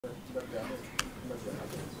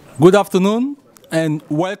Good afternoon, and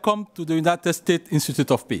welcome to the United States Institute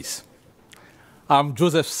of Peace. I'm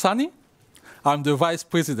Joseph Sani. I'm the Vice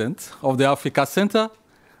President of the Africa Center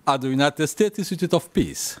at the United States Institute of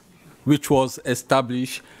Peace, which was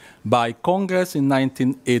established by Congress in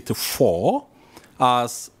 1984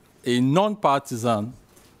 as a non-partisan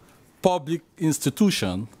public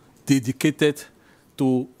institution dedicated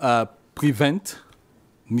to prevent,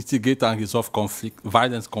 mitigate, and resolve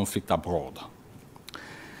violent conflict abroad.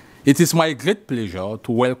 It is my great pleasure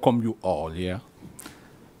to welcome you all here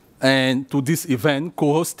and to this event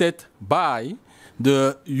co-hosted by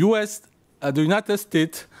the United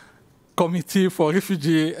States Committee for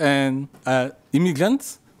Refugees and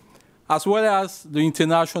Immigrants, as well as the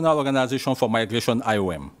International Organization for Migration,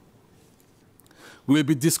 IOM. We will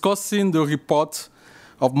be discussing the report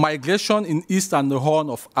of Migration in East and the Horn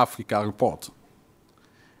of Africa report.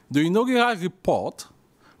 The inaugural report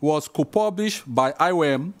was co-published by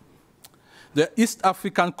IOM, the East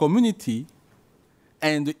African Community,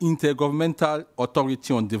 and the Intergovernmental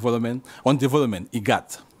Authority on Development,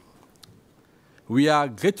 IGAD. We are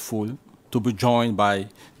grateful to be joined by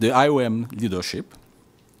the IOM leadership,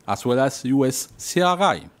 as well as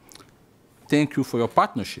USCRI. Thank you for your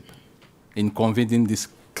partnership in convening this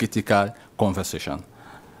critical conversation.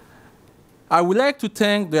 I would like to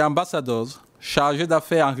thank the ambassadors, chargés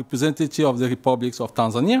d'affaires and representatives of the republics of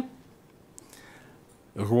Tanzania,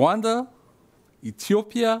 Rwanda,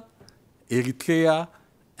 Ethiopia, Eritrea,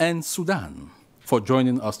 and Sudan for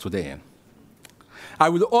joining us today. I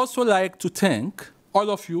would also like to thank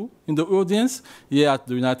all of you in the audience here at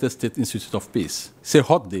the United States Institute of Peace. It's a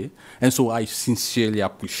hot day, and so I sincerely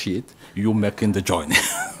appreciate you making the journey.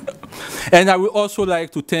 And I would also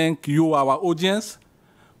like to thank you, our audience,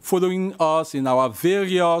 following us in our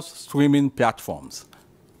various streaming platforms.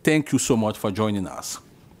 Thank you so much for joining us.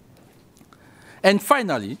 And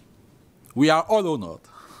finally, we are all honored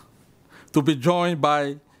to be joined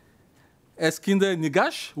by Eskinder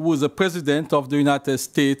Nigash, who is the president of the United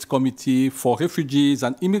States Committee for Refugees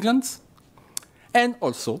and Immigrants, and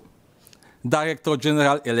also Director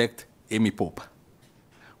General-elect Amy Pope,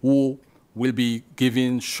 who will be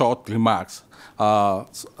giving short remarks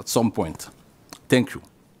at some point. Thank you.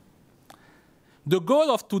 The goal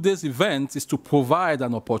of today's event is to provide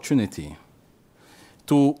an opportunity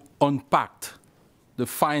to unpack the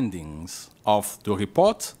findings of the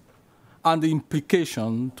report and the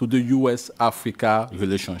implication to the US-Africa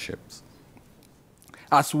relationships,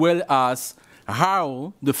 as well as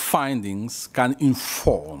how the findings can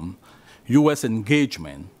inform US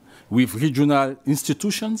engagement with regional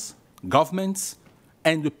institutions, governments,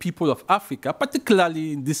 and the people of Africa,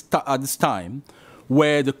 particularly at this time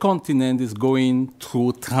where the continent is going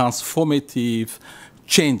through transformative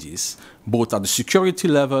changes, both at the security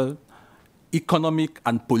level, economic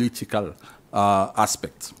and political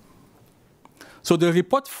aspects. So the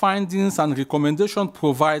report findings and recommendations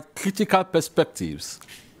provide critical perspectives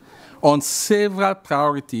on several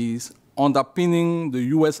priorities underpinning the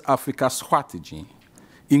US-Africa strategy,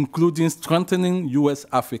 including strengthening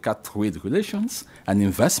US-Africa trade relations and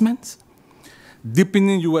investments,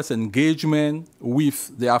 deepening US engagement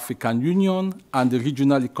with the African Union and the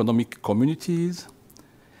regional economic communities,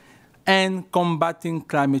 and combating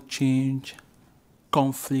climate change,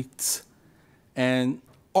 conflicts, and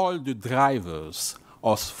all the drivers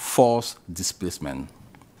of forced displacement.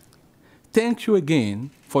 Thank you again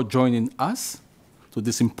for joining us to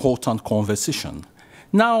this important conversation.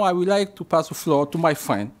 Now I would like to pass the floor to my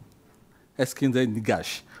friend, Eskinder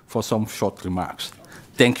Nigash, for some short remarks.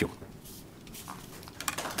 Thank you.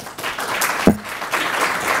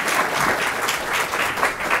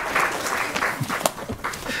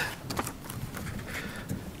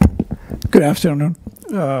 Good afternoon.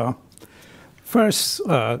 First,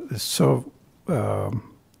 so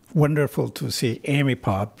wonderful to see Amy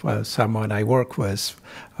Pope, someone I worked with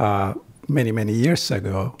many, many years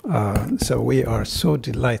ago. So we are so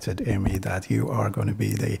delighted, Amy, that you are going to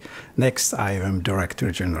be the next IOM Director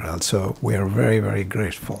General. So we are very, very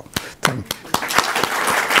grateful. Thank you.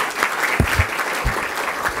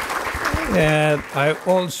 And I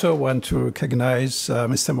also want to recognize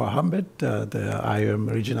Mr. Mohammed, the IOM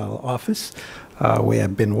Regional Office. We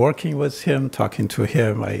have been working with him, talking to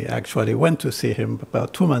him. I actually went to see him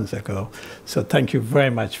about 2 months ago. So thank you very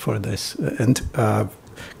much for this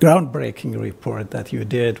groundbreaking report that you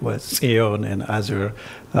did with Sion and Azur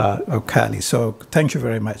Okali. So thank you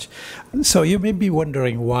very much. So you may be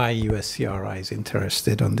wondering why USCRI is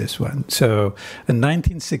interested on this one. So in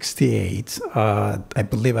 1968, I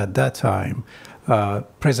believe at that time,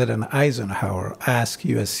 President Eisenhower asked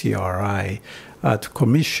USCRI to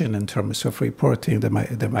commission in terms of reporting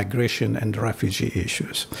the migration and refugee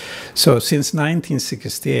issues. So since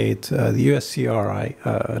 1968, the USCRI,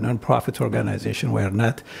 a nonprofit organization, we're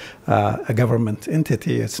not a government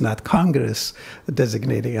entity, it's not Congress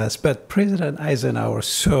designating us, but President Eisenhower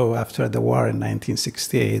saw after the war in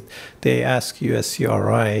 1968, they asked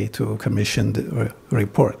USCRI to commission the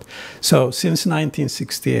report. So since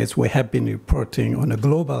 1968, we have been reporting on a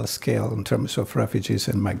global scale in terms of refugees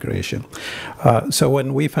and migration. So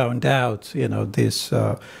when we found out, this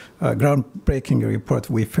groundbreaking report,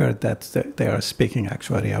 we heard that they are speaking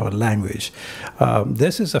actually our language.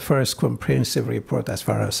 This is the first comprehensive report as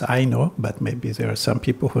far as I know, but maybe there are some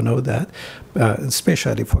people who know that,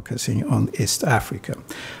 especially focusing on East Africa.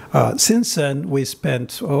 Since then, we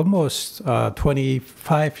spent almost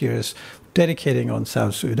 25 years dedicating on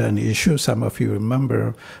South Sudan issue. Some of you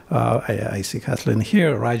remember, I see Kathleen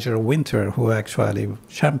here, Roger Winter, who actually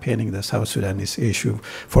championing the South Sudanese issue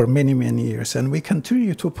for many, many years. And we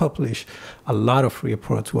continue to publish a lot of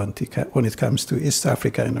reports when it comes to East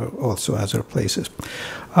Africa and also other places.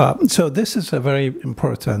 So this is a very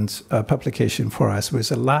important publication for us with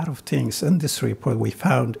a lot of things in this report we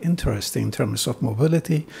found interesting in terms of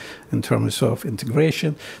mobility, in terms of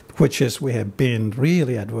integration, which is we have been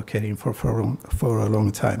really advocating for a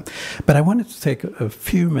long time. But I wanted to take a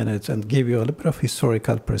few minutes and give you a little bit of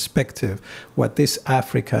historical perspective, what this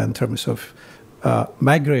Africa in terms of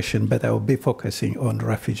migration, but I will be focusing on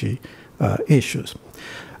refugee issues.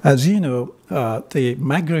 As you know, the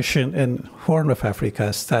migration in Horn of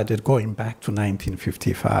Africa started going back to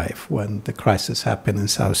 1955 when the crisis happened in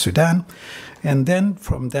South Sudan. And then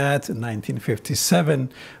from that, in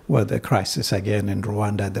 1957, well, the crisis again in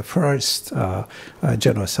Rwanda, the first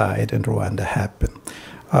genocide in Rwanda happened.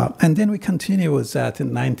 And then we continue with that in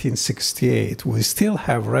 1968. We still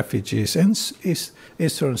have refugees in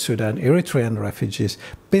Eastern Sudan, Eritrean refugees,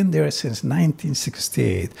 been there since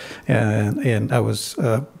 1968. And I was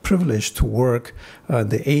privileged to work in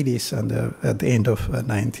the 80s and at the end of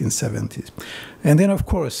 1970s. And then, of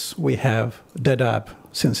course, we have Dadaab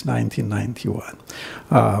since 1991.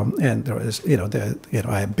 And there is,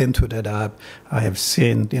 I have been to Dadaab. I have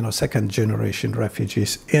seen, second-generation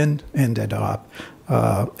refugees in Dadaab.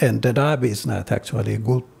 And Dadaab is not actually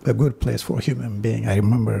a good place for human being. I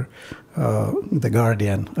remember The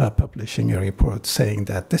Guardian publishing a report saying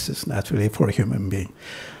that this is not really for a human being.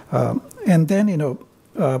 And then,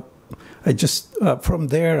 I just, from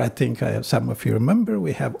there, I think some of you remember,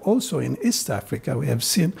 we have also in East Africa, we have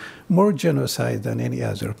seen more genocide than any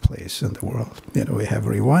other place in the world. We have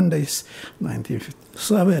Rwanda,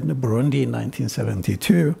 1957, Burundi,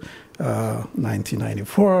 1972,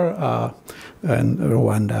 1994, and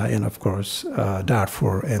Rwanda, and of course,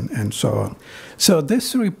 Darfur, and so on. So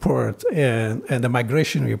this report and the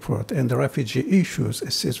migration report and the refugee issues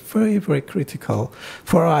is very, very critical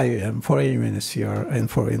for IOM, for UNHCR, and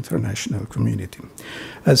for international community.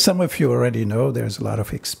 As some of you already know, there's a lot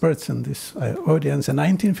of experts in this audience. The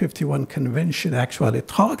 1951 convention actually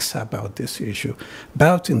talks about this issue,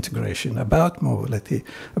 about integration, about mobility,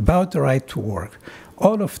 about the right to work.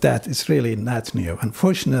 All of that is really not new.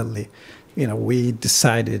 Unfortunately, we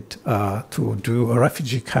decided to do a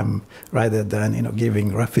refugee camp rather than,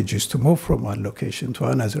 giving refugees to move from one location to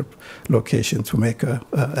another location to make a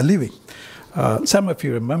living. Some of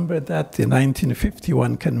you remember that the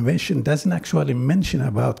 1951 convention doesn't actually mention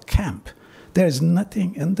about camp. There is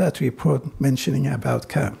nothing in that report mentioning about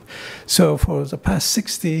camp. So for the past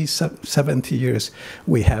 60, 70 years,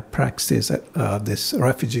 we have practiced this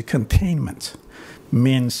refugee containment.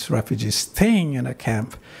 Means refugees staying in a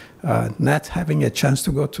camp, not having a chance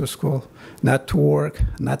to go to school, not to work,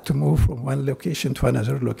 not to move from one location to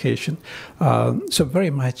another location. So very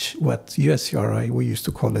much what USCRI, we used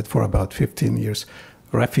to call it for about 15 years,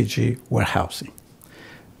 refugee warehousing.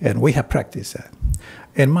 And we have practiced that.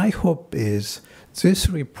 And my hope is this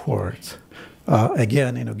report,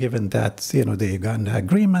 again, given that, the Uganda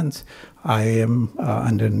agreement, I am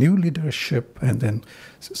under new leadership and then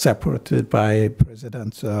supported by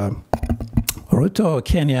President Ruto,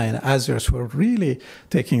 Kenya, and others who are really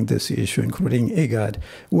taking this issue, including IGAD,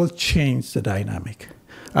 will change the dynamic.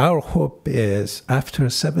 Our hope is after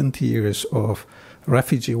 70 years of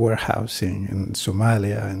refugee warehousing in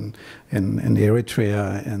Somalia and in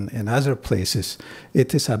Eritrea and other places,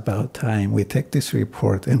 it is about time we take this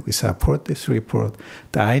report and we support this report.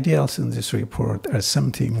 The ideals in this report are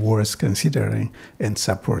something worth considering and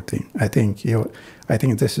supporting. I think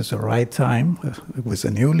this is the right time. With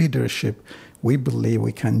the new leadership, we believe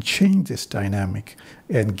we can change this dynamic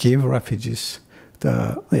and give refugees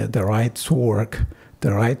the right to work,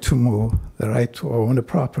 the right to move, the right to own a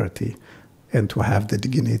property, and to have the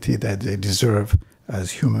dignity that they deserve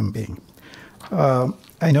as human beings.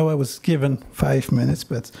 I know I was given 5 minutes,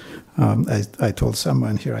 but I told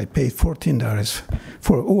someone here I paid $14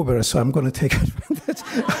 for Uber, so I'm going to take advantage.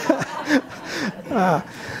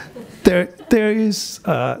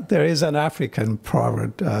 There is an African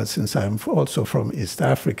proverb, since I'm also from East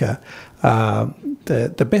Africa,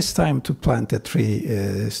 the best time to plant a tree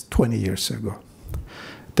is 20 years ago.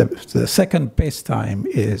 The second best time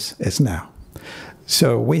is now.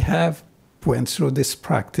 So we have went through this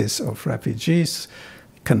practice of refugees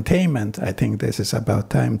containment. I think this is about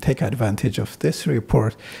time. Take advantage of this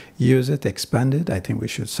report, use it, expand it. I think we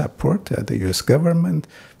should support the U.S. government,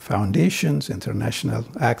 foundations, international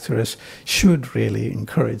actors should really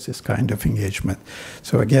encourage this kind of engagement.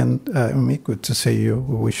 So again, Umi, good to see you.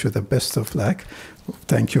 We wish you the best of luck.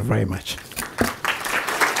 Thank you very much.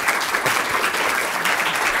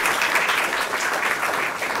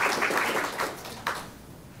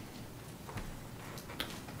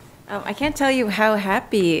 I can't tell you how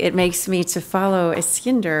happy it makes me to follow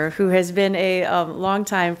Iskender, who has been a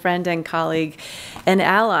longtime friend and colleague and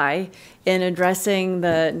ally in addressing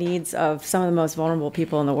the needs of some of the most vulnerable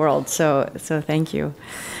people in the world. So thank you.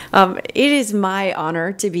 It is my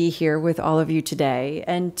honor to be here with all of you today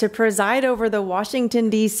and to preside over the Washington,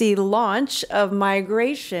 D.C. launch of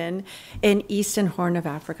Migration in Eastern Horn of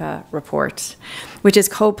Africa report, which is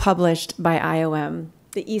co-published by IOM,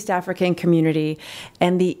 the East African Community,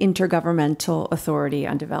 and the Intergovernmental Authority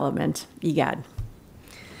on Development, IGAD.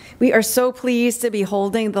 We are so pleased to be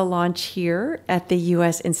holding the launch here at the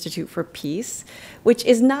U.S. Institute for Peace, which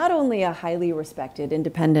is not only a highly respected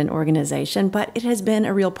independent organization, but it has been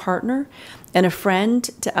a real partner and a friend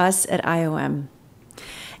to us at IOM.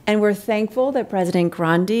 And we're thankful that President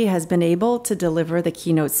Grandi has been able to deliver the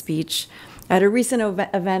keynote speech at a recent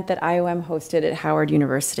event that IOM hosted at Howard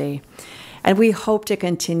University. And we hope to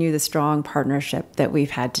continue the strong partnership that we've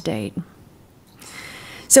had to date.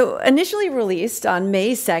 So initially released on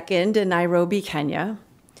May 2nd in Nairobi, Kenya,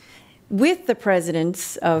 with the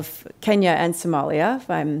presidents of Kenya and Somalia, if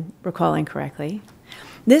I'm recalling correctly,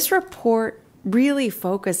 this report really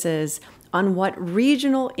focuses on what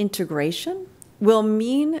regional integration will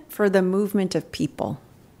mean for the movement of people,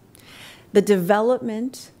 the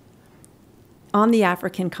development on the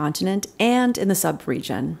African continent and in the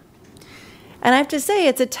sub-region. And I have to say,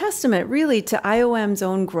 it's a testament really to IOM's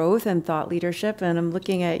own growth and thought leadership. And I'm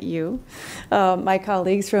looking at you, my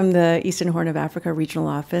colleagues from the Eastern Horn of Africa Regional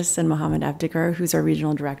Office, and Mohammed Abdigar, who's our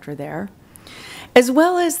regional director there, as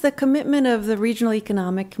well as the commitment of the regional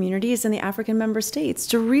economic communities and the African member states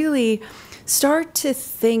to really start to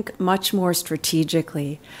think much more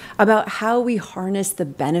strategically about how we harness the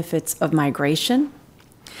benefits of migration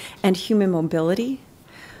and human mobility,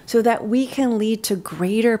 so that we can lead to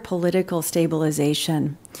greater political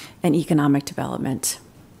stabilization and economic development.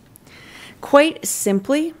 Quite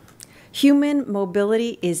simply, human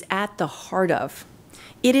mobility is at the heart of,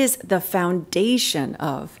 it is the foundation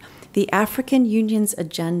of the African Union's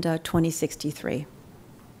Agenda 2063,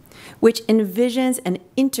 which envisions an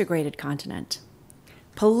integrated continent,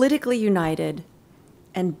 politically united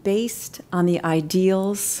and based on the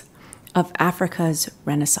ideals of Africa's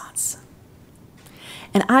Renaissance.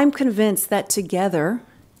 And I'm convinced that together,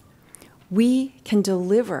 we can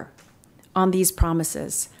deliver on these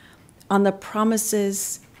promises, on the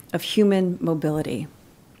promises of human mobility.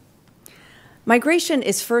 Migration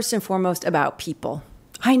is first and foremost about people.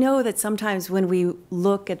 I know that sometimes when we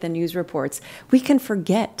look at the news reports, we can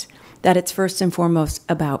forget that it's first and foremost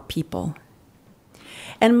about people.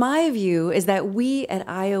 And my view is that we at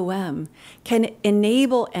IOM can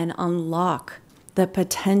enable and unlock the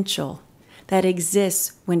potential that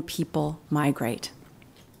exists when people migrate.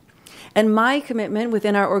 And my commitment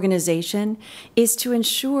within our organization is to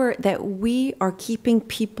ensure that we are keeping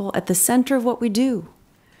people at the center of what we do,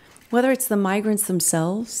 whether it's the migrants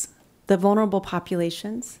themselves, the vulnerable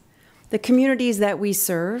populations, the communities that we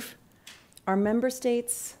serve, our member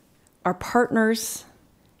states, our partners,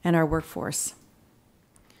 and our workforce.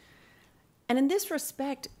 And in this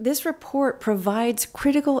respect, this report provides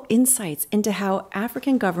critical insights into how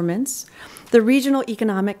African governments, the regional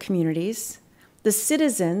economic communities, the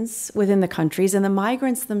citizens within the countries, and the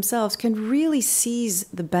migrants themselves can really seize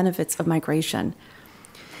the benefits of migration.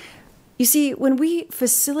 You see, when we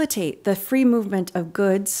facilitate the free movement of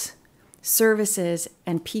goods, services,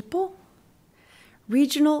 and people,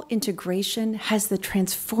 regional integration has the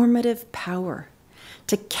transformative power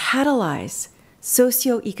to catalyze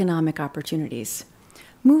socioeconomic opportunities,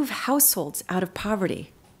 move households out of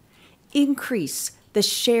poverty, increase the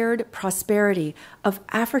shared prosperity of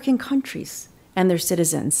African countries and their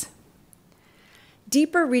citizens.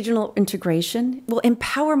 Deeper regional integration will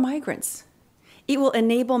empower migrants. It will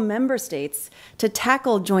enable member states to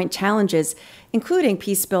tackle joint challenges, including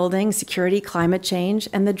peace building, security, climate change,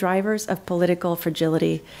 and the drivers of political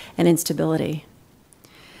fragility and instability.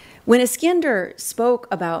 When Iskender spoke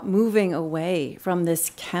about moving away from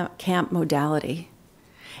this camp modality,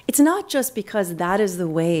 it's not just because that is the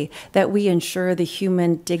way that we ensure the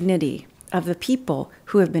human dignity of the people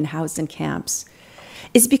who have been housed in camps.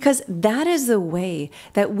 It's because that is the way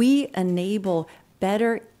that we enable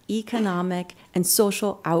better economic and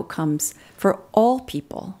social outcomes for all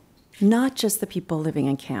people, not just the people living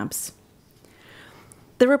in camps.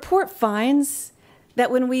 The report finds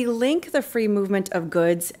that when we link the free movement of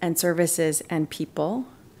goods and services and people,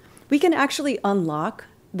 we can actually unlock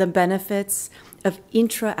the benefits of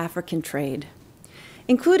intra-African trade,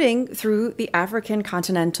 including through the African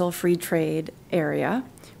Continental Free Trade Area,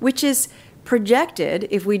 which is projected,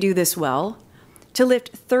 if we do this well, to lift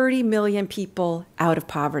 30 million people out of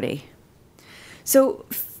poverty. So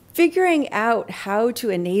figuring out how to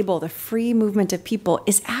enable the free movement of people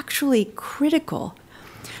is actually critical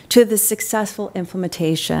to the successful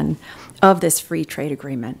implementation of this free trade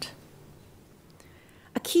agreement.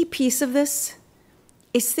 A key piece of this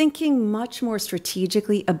is thinking much more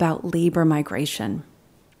strategically about labor migration.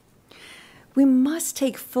 We must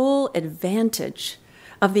take full advantage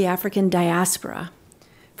of the African diaspora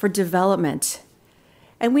for development.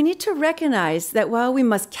 And we need to recognize that while we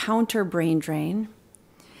must counter brain drain,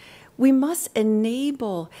 we must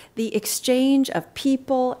enable the exchange of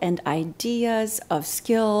people and ideas, of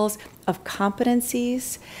skills, of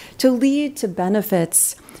competencies to lead to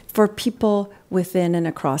benefits for people within and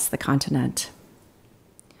across the continent.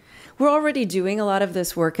 We're already doing a lot of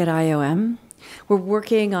this work at IOM. We're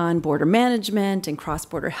working on border management and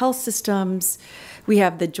cross-border health systems. We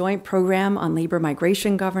have the Joint Program on Labor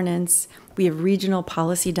Migration Governance. We have regional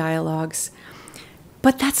policy dialogues.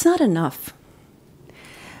 But that's not enough.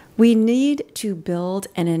 We need to build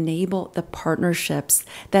and enable the partnerships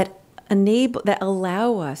that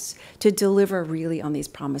allow us to deliver really on these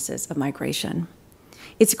promises of migration.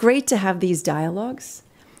 It's great to have these dialogues,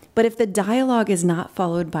 but if the dialogue is not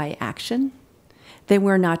followed by action, then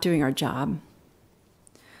we're not doing our job.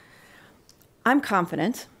 I'm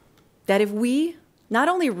confident that if we not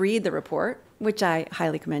only read the report, which I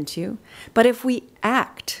highly commend to you, but if we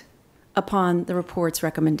act upon the report's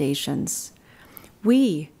recommendations,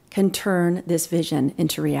 we can turn this vision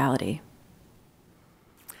into reality.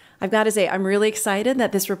 I've got to say, I'm really excited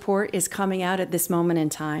that this report is coming out at this moment in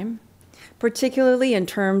time, particularly in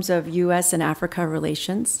terms of U.S. and Africa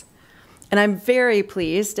relations. And I'm very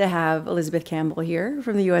pleased to have Elizabeth Campbell here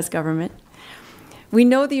from the U.S. government. We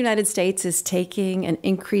know the United States is taking an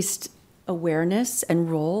increased awareness and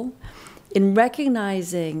role in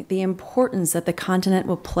recognizing the importance that the continent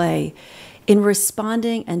will play in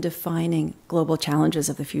responding and defining global challenges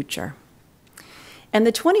of the future. And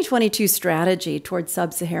the 2022 strategy towards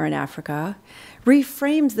sub-Saharan Africa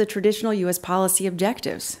reframes the traditional U.S. policy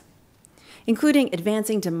objectives, including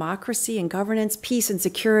advancing democracy and governance, peace and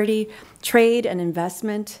security, trade and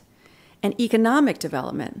investment, and economic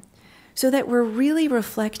development, so that we're really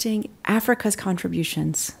reflecting Africa's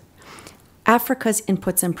contributions, Africa's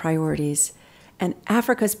inputs and priorities, and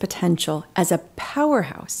Africa's potential as a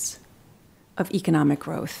powerhouse of economic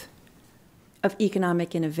growth, of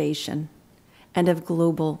economic innovation, and of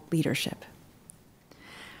global leadership.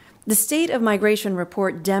 The State of Migration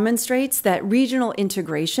report demonstrates that regional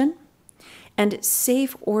integration and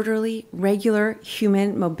safe, orderly, regular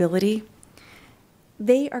human mobility,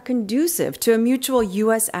 they are conducive to a mutual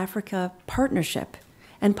U.S.-Africa partnership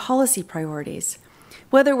and policy priorities,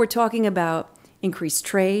 whether we're talking about increased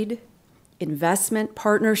trade, investment,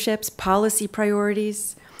 partnerships, policy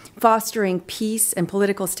priorities, fostering peace and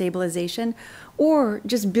political stabilization, or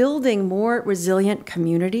just building more resilient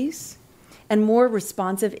communities and more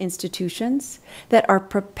responsive institutions that are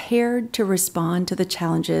prepared to respond to the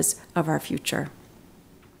challenges of our future.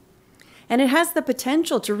 And it has the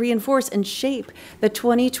potential to reinforce and shape the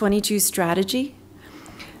 2022 strategy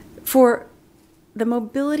for the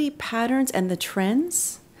mobility patterns and the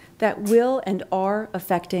trends that will and are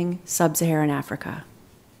affecting sub-Saharan Africa.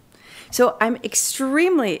 So I'm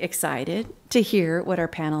extremely excited to hear what our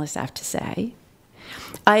panelists have to say.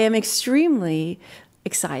 I am extremely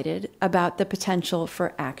excited about the potential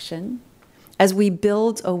for action as we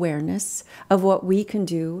build awareness of what we can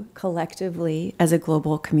do collectively as a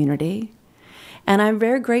global community. And I'm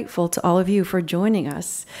very grateful to all of you for joining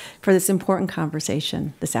us for this important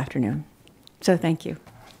conversation this afternoon. So thank you.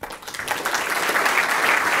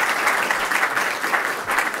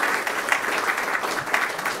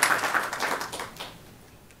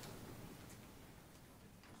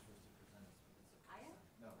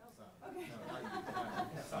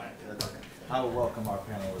 I will welcome our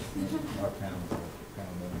panelists, our panel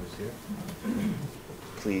members here.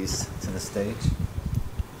 Please, to the stage.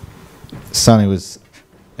 Sonny was,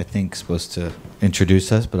 I think, supposed to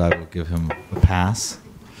introduce us, but I will give him a pass.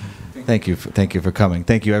 Thank you for coming.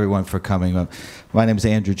 Thank you, everyone, for coming. My name is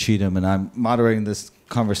Andrew Cheatham, and I'm moderating this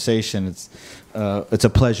conversation. It's a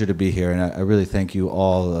pleasure to be here, and I really thank you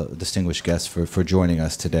all, distinguished guests, for joining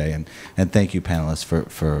us today, and thank you, panelists,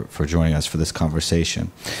 for joining us for this conversation.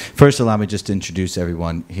 First, allow me just to introduce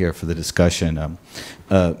everyone here for the discussion.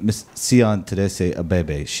 Ms. Sion Terese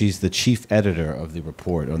Abebe, she's the chief editor of the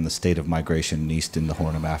report on the state of migration in East and the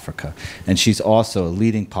Horn of Africa, and she's also a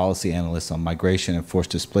leading policy analyst on migration and forced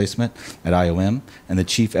displacement at IOM, and the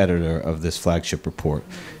chief editor of this flagship report.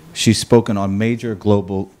 She's spoken on major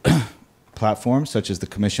global platforms such as the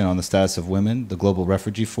Commission on the Status of Women, the Global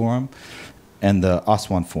Refugee Forum, and the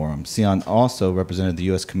Aswan Forum. Sion also represented the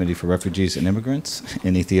U.S. Committee for Refugees and Immigrants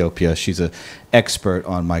in Ethiopia. She's an expert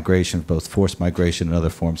on migration, both forced migration and other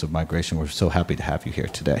forms of migration. We're so happy to have you here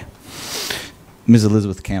today. Ms.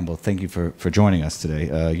 Elizabeth Campbell, thank you for joining us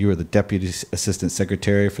today. You are the Deputy Assistant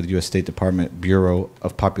Secretary for the U.S. State Department Bureau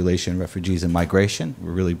of Population, Refugees, and Migration.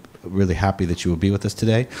 We're really happy that you will be with us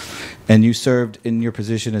today. And you served in your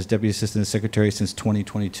position as Deputy Assistant Secretary since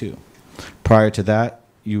 2022. Prior to that,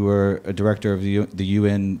 you were a director of the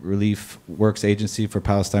UN Relief Works Agency for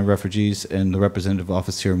Palestine Refugees and the representative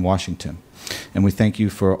office here in Washington. And we thank you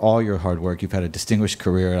for all your hard work. You've had a distinguished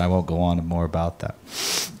career, and I won't go on more about that.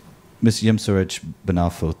 Ms. Yimsurich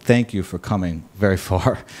Benalfo, thank you for coming very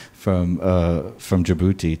far from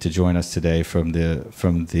Djibouti to join us today from the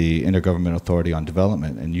Intergovernmental Authority on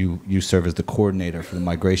Development, and you serve as the coordinator for the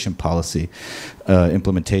Migration Policy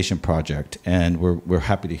Implementation Project, and we're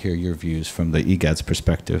happy to hear your views from the EGAD's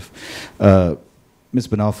perspective. Ms.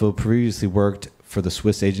 Benalfo previously worked for the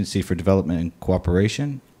Swiss Agency for Development and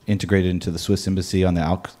Cooperation, integrated into the Swiss Embassy on the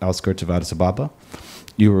outskirts of Addis Ababa.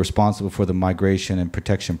 You were responsible for the Migration and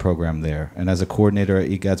Protection Program there. And as a coordinator at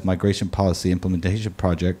EGAD's Migration Policy Implementation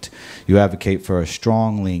Project, you advocate for a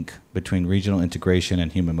strong link between regional integration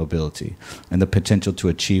and human mobility and the potential to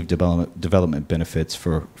achieve development benefits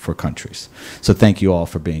for countries. So thank you all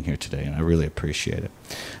for being here today, and I really appreciate it.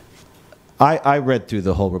 I read through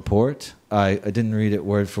the whole report. I didn't read it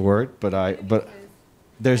word for word, but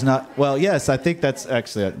there's not, well, yes, I think that's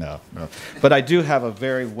actually, no. But I do have a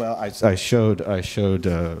very well, I showed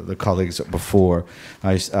the colleagues before,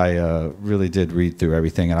 I really did read through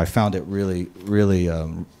everything, and I found it really, really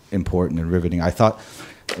important and riveting. I thought,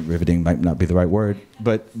 riveting might not be the right word,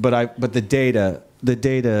 but the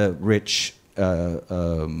data-rich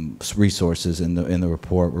resources in the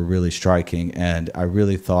report were really striking, and I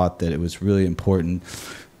really thought that it was really important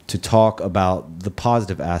to talk about the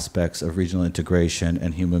positive aspects of regional integration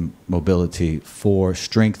and human mobility for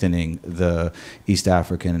strengthening the East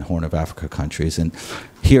African and Horn of Africa countries. And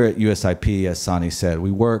here at USIP, as Sani said,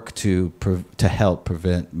 we work to help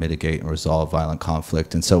prevent, mitigate, and resolve violent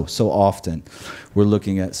conflict. And so often we're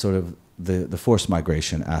looking at sort of the forced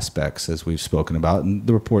migration aspects, as we've spoken about, and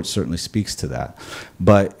the report certainly speaks to that.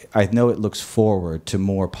 But I know it looks forward to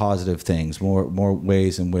more positive things, more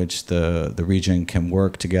ways in which the region can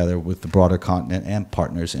work together with the broader continent and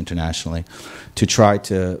partners internationally to try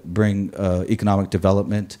to bring economic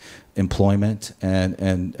development, employment, and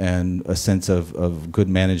a sense of good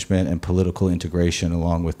management and political integration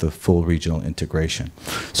along with the full regional integration.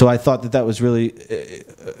 So I thought that was really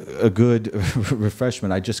a good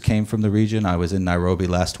refreshment. I just came from the region. I was in Nairobi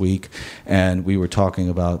last week, and we were talking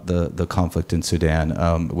about the conflict in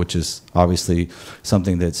Sudan, which is obviously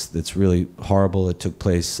something that's really horrible. It took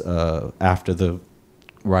place after the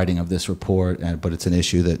writing of this report, but it's an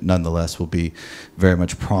issue that nonetheless will be very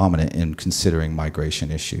much prominent in considering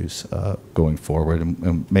migration issues going forward,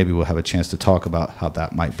 and maybe we'll have a chance to talk about how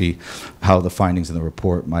that might be, how the findings in the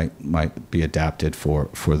report might be adapted for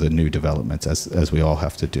the new developments as we all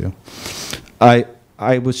have to do.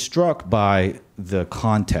 I was struck by the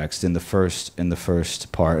context in the first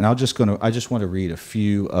part, and I just want to read a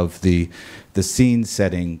few of the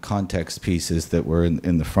scene-setting context pieces that were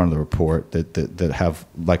in the front of the report that have,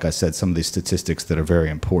 like I said, some of these statistics that are very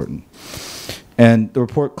important. And the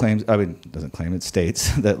report claims, doesn't claim, it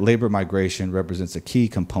states that labor migration represents a key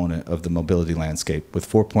component of the mobility landscape with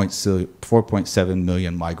 4.7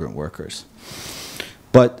 million migrant workers.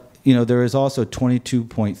 But there is also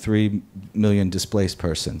 22.3 million displaced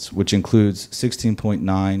persons, which includes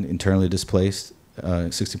 16.9 internally displaced,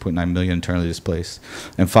 16.9 million internally displaced,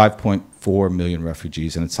 and 5.4 million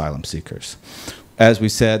refugees and asylum seekers. As we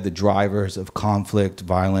said, the drivers of conflict,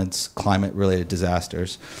 violence, climate-related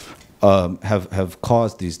disasters have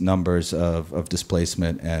caused these numbers of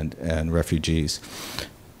displacement and refugees.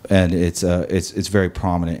 And it's very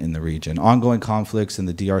prominent in the region. Ongoing conflicts in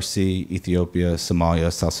the DRC, Ethiopia,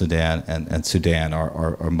 Somalia, South Sudan, and Sudan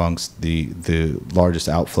are amongst the largest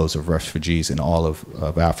outflows of refugees in all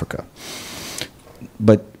of Africa.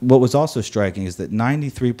 But what was also striking is that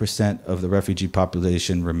 93% of the refugee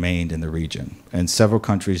population remained in the region, and several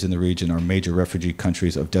countries in the region are major refugee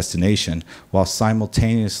countries of destination, while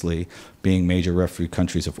simultaneously being major refugee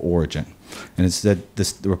countries of origin. And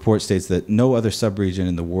the report states that no other subregion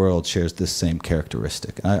in the world shares this same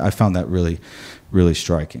characteristic. I found that really, really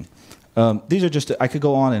striking. These are just, I could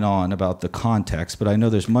go on and on about the context, but I know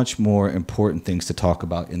there's much more important things to talk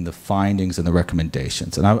about in the findings and the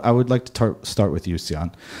recommendations. And I would like to start with you,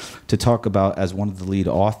 Sian, to talk about, as one of the lead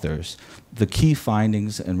authors, the key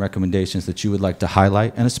findings and recommendations that you would like to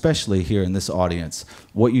highlight, and especially here in this audience,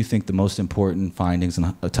 what you think the most important findings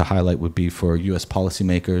to highlight would be for U.S.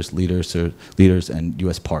 policymakers, leaders, and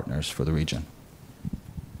U.S. partners for the region.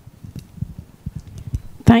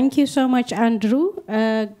 Thank you so much, Andrew.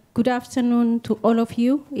 Good afternoon to all of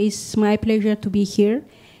you. It's my pleasure to be here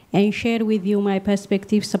and share with you my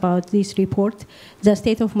perspectives about this report, The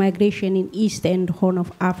State of Migration in East and Horn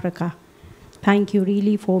of Africa. Thank you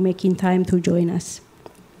really for making time to join us.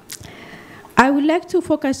 I would like to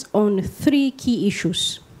focus on 3 key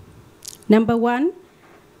issues. Number 1,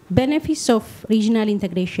 benefits of regional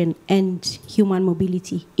integration and human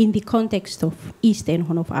mobility in the context of East and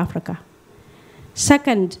Horn of Africa.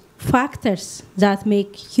 Second, factors that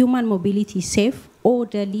make human mobility safe,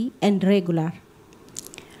 orderly, and regular.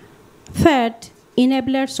 Third,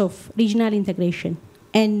 enablers of regional integration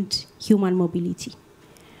and human mobility.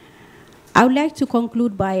 I would like to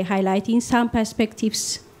conclude by highlighting some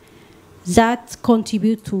perspectives that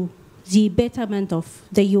contribute to the betterment of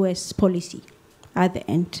the US policy at the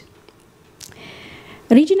end.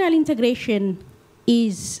 Regional integration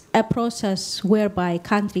is a process whereby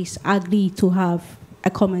countries agree to have a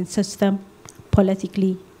common system,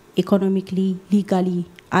 politically, economically, legally,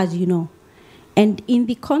 as you know. And in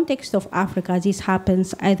the context of Africa, this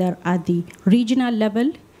happens either at the regional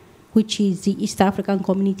level, which is the East African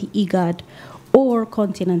Community, IGAD, or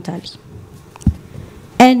continentally.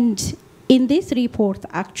 And in this report,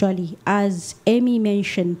 actually, as Amy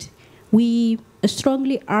mentioned, we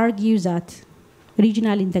strongly argue that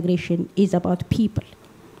regional integration is about people.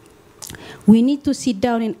 We need to sit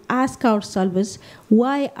down and ask ourselves,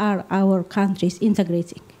 why are our countries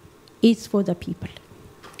integrating? It's for the people.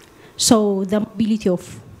 So the mobility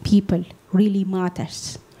of people really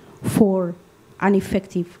matters for an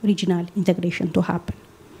effective regional integration to happen.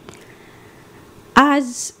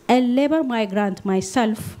 As a labor migrant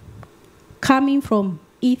myself, coming from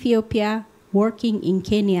Ethiopia, working in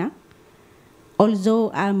Kenya,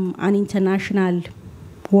 although I'm an international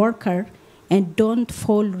worker, and don't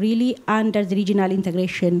fall really under the regional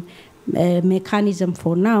integration mechanism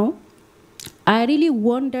for now, I really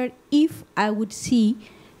wonder if I would see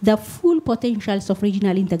the full potentials of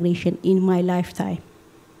regional integration in my lifetime.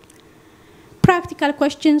 Practical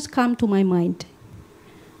questions come to my mind,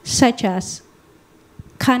 such as,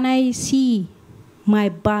 can I see my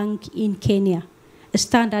bank in Kenya,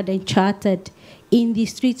 Standard and Chartered, in the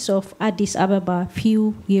streets of Addis Ababa a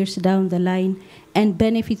few years down the line and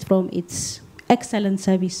benefit from its excellent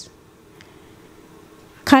service?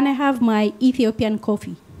 Can I have my Ethiopian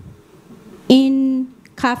coffee in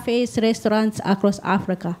cafes, restaurants across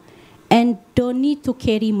Africa, and don't need to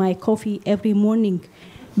carry my coffee every morning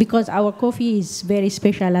because our coffee is very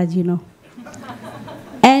special, as you know?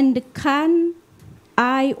 And can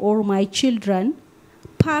I or my children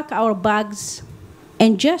pack our bags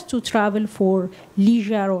and just to travel for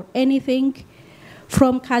leisure or anything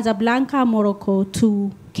from Casablanca, Morocco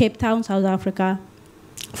to Cape Town, South Africa,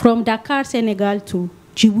 from Dakar, Senegal to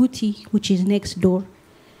Djibouti, which is next door?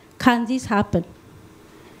 Can this happen?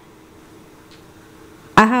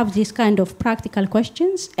 I have these kind of practical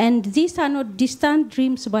questions, and these are not distant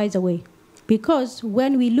dreams, by the way, because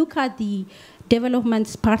when we look at the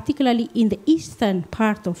developments, particularly in the eastern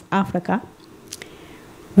part of Africa,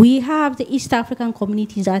 we have the East African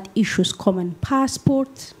community that issues common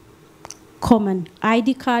passports, common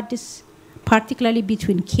ID cards, particularly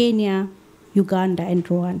between Kenya, Uganda, and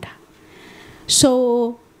Rwanda.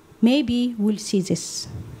 So maybe we'll see this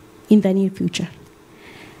in the near future.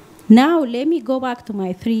 Now let me go back to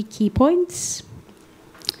my 3 key points.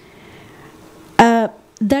 The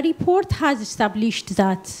report has established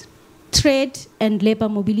that trade and labor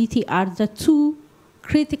mobility are the 2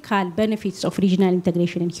 critical benefits of regional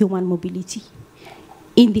integration and human mobility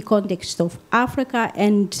in the context of Africa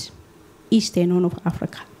and East and Horn of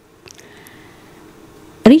Africa.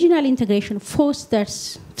 Regional integration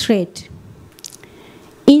fosters trade.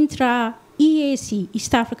 Intra-EAC,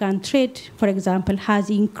 East African trade, for example, has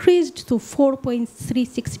increased to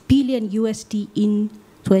 4.36 billion USD in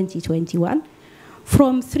 2021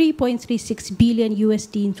 from 3.36 billion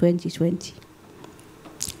USD in 2020.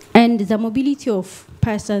 And the mobility of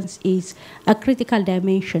persons is a critical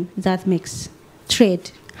dimension that makes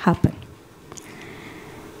trade happen.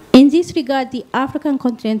 In this regard, the African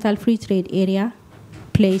Continental Free Trade Area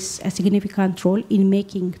plays a significant role in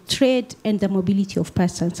making trade and the mobility of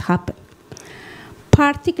persons happen,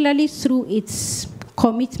 particularly through its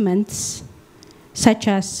commitments such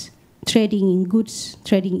as trading in goods,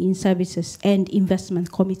 trading in services, and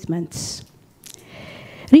investment commitments.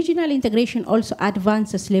 Regional integration also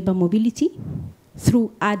advances labor mobility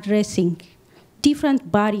through addressing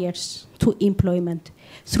different barriers to employment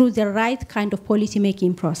through the right kind of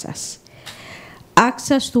policy-making process.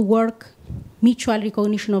 Access to work, mutual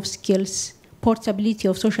recognition of skills, portability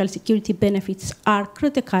of social security benefits are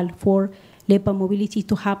critical for labor mobility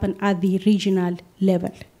to happen at the regional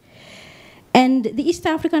level. And the East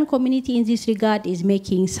African community in this regard is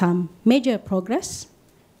making some major progress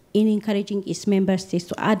in encouraging its member states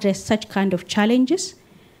to address such kind of challenges,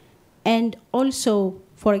 and also,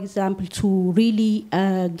 for example, to really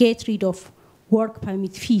get rid of work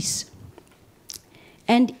permit fees.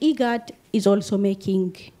 And IGAD is also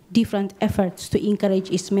making different efforts to encourage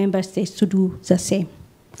its member states to do the same.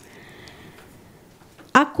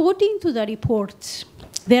 According to the report,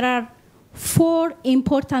 there are 4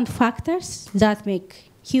 important factors that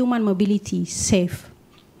make human mobility safe.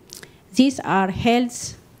 These are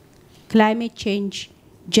health, climate change,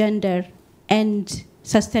 gender, and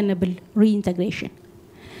sustainable reintegration.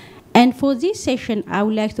 And for this session, I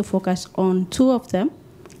would like to focus on 2 of them,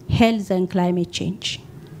 health and climate change.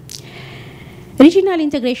 Regional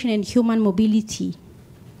integration and human mobility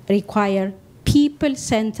require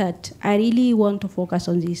people-centered, I really want to focus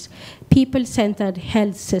on this, people-centered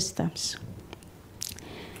health systems.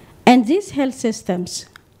 And these health systems,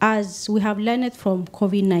 as we have learned from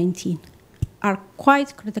COVID-19, are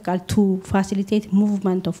quite critical to facilitate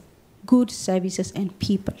movement of goods, services, and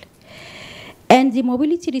people. And the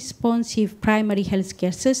mobility-responsive primary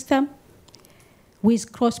healthcare system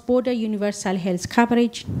with cross-border universal health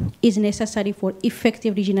coverage is necessary for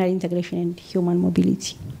effective regional integration and human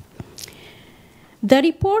mobility. The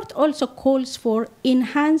report also calls for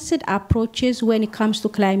enhanced approaches when it comes to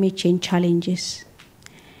climate change challenges.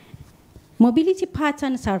 Mobility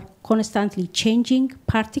patterns are constantly changing,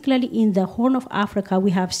 particularly in the Horn of Africa.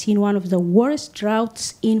 We have seen one of the worst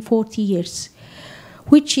droughts in 40 years,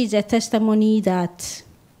 which is a testimony that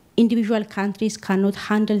individual countries cannot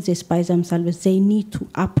handle this by themselves. They need to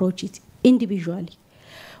approach it individually.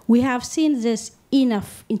 We have seen this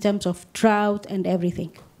enough in terms of drought and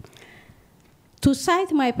everything. To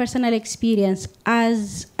cite my personal experience,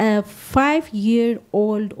 as a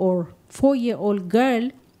 5-year-old or 4-year-old girl,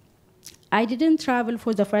 I didn't travel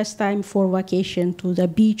for the first time for vacation to the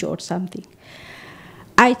beach or something.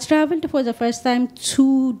 I traveled for the first time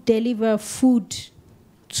to deliver food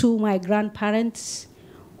to my grandparents,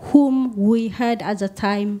 whom we heard at the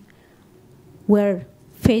time were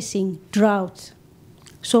facing drought.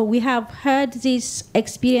 So we have heard this,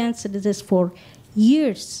 experienced this for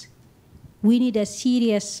years. We need a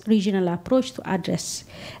serious regional approach to address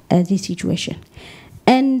this situation.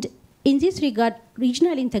 And in this regard,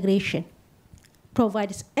 regional integration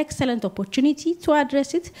provides excellent opportunity to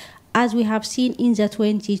address it, as we have seen in the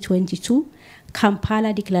 2022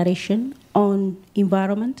 Kampala Declaration on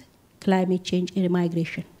Environment, Climate Change, and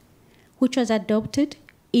Migration, which was adopted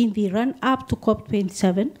in the run-up to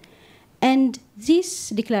COP27. And this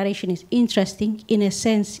declaration is interesting in a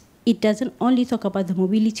sense. It doesn't only talk about the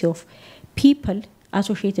mobility of people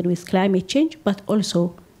associated with climate change, but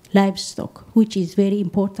also livestock, which is very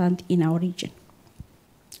important in our region.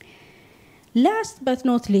 Last but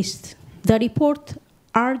not least, the report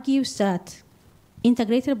argues that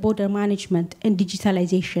integrated border management and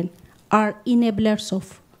digitalization are enablers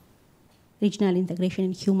of regional integration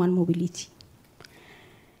and human mobility.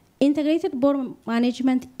 Integrated border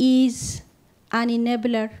management is an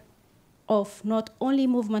enabler of not only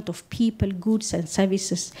movement of people, goods, and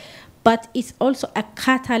services, but it's also a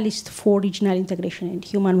catalyst for regional integration and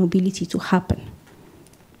human mobility to happen.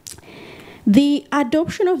 The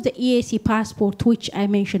adoption of the EAC passport, which I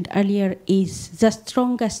mentioned earlier, is the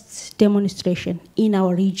strongest demonstration in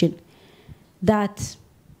our region that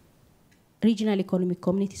regional economic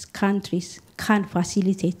communities, countries, can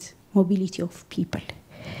facilitate mobility of people.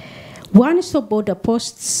 One-stop border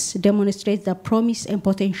posts demonstrate the promise and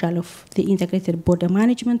potential of the integrated border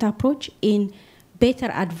management approach in better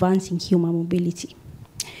advancing human mobility.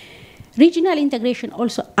 Regional integration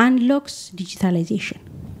also unlocks digitalization,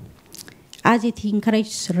 as it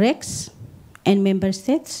encourages RECs and member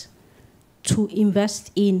states to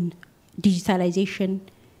invest in digitalization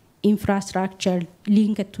infrastructure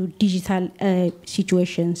linked to digital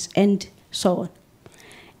situations and so on.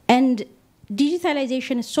 And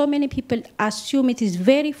digitalization, so many people assume it is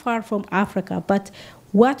very far from Africa, but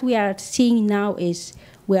what we are seeing now is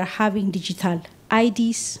we are having digital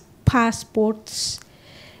IDs, passports,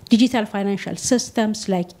 digital financial systems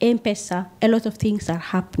like M-Pesa. A lot of things are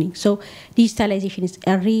happening. So digitalization is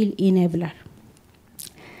a real enabler.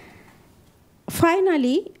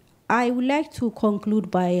 Finally, I would like to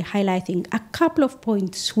conclude by highlighting a couple of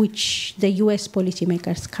points which the US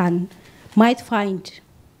policymakers might find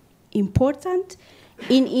important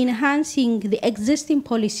in enhancing the existing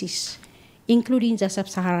policies, including the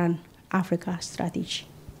Sub-Saharan Africa strategy.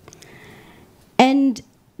 And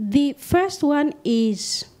the first one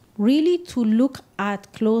is really to look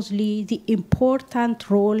at closely the important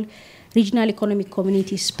role regional economic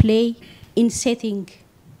communities play in setting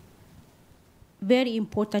very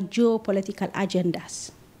important geopolitical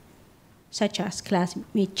agendas, such as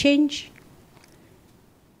climate change,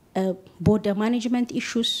 border management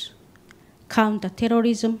issues,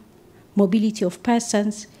 counterterrorism, mobility of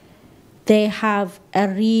persons. They have a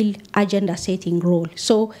real agenda-setting role.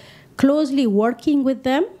 So closely working with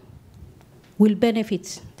them will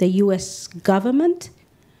benefit the US government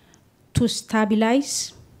to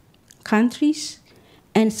stabilize countries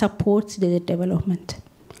and support their development.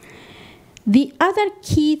 The other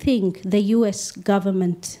key thing the US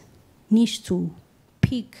government needs to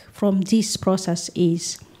pick from this process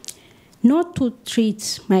is not to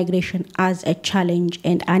treat migration as a challenge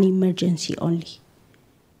and an emergency only,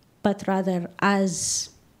 but rather as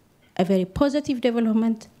a very positive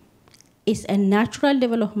development. It's a natural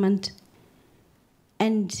development,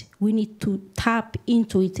 and we need to tap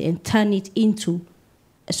into it and turn it into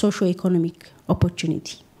a socioeconomic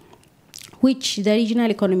opportunity, which the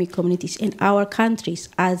regional economic communities in our countries,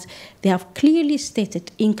 as they have clearly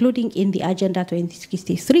stated, including in the Agenda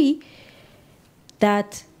 2063,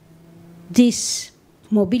 that this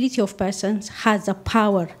mobility of persons has the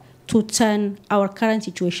power to turn our current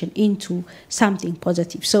situation into something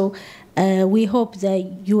positive. So we hope the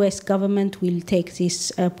US government will take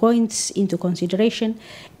these points into consideration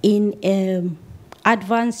in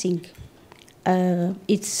advancing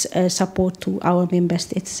its support to our member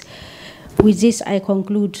states. With this, I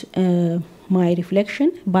conclude my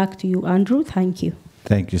reflection. Back to you, Andrew. Thank you.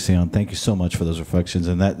 Thank you, Sion. Thank you so much for those reflections.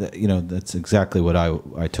 And that's exactly what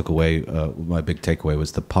I took away. My big takeaway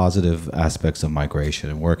was the positive aspects of migration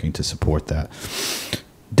and working to support that.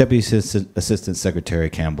 Deputy Assistant Secretary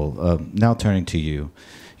Campbell, now turning to you.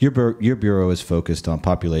 Your bureau is focused on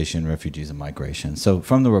population, refugees, and migration. So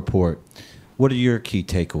from the report, what are your key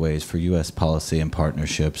takeaways for U.S. policy and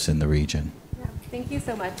partnerships in the region? Thank you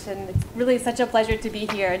so much, and it's really such a pleasure to be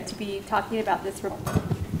here and to be talking about this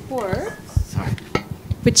report,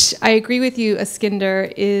 which I agree with you,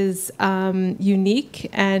 Eskinder, is unique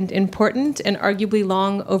and important and arguably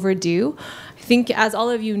long overdue. I think, as all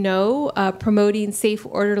of you know, promoting safe,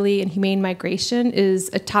 orderly, and humane migration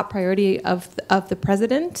is a top priority of the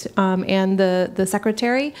President and the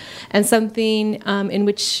Secretary, and something in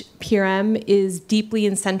which PRM is deeply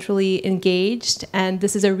and centrally engaged. And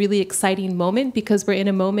this is a really exciting moment because we're in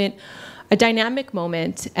a dynamic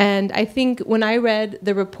moment. And I think when I read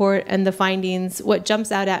the report and the findings, what jumps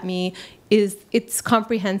out at me is its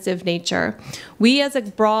comprehensive nature. We as a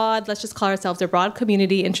broad, let's just call ourselves a broad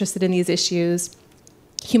community interested in these issues,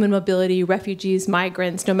 human mobility, refugees,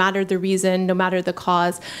 migrants, no matter the reason, no matter the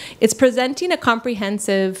cause, it's presenting a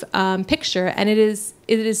comprehensive picture, and it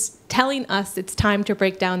is telling us it's time to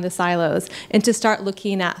break down the silos and to start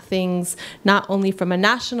looking at things not only from a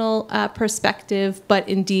national perspective, but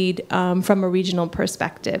indeed from a regional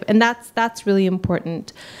perspective. And that's really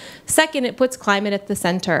important. Second, it puts climate at the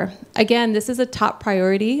center. Again, this is a top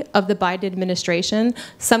priority of the Biden administration,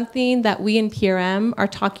 something that we in PRM are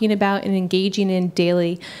talking about and engaging in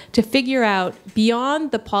daily to figure out,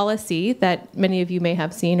 beyond the policy that many of you may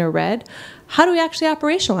have seen or read, how do we actually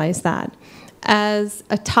operationalize that? As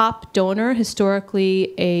a top donor,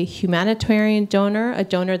 historically a humanitarian donor, a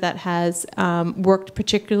donor that has worked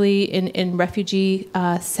particularly in refugee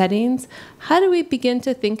settings, how do we begin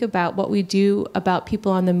to think about what we do about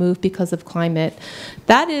people on the move because of climate?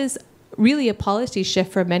 That is really a policy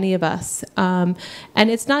shift for many of us. And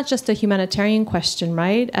it's not just a humanitarian question,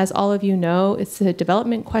 right? As all of you know, it's a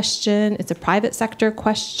development question, it's a private sector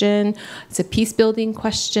question, it's a peace building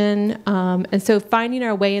question. And so finding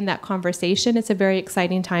our way in that conversation, it's a very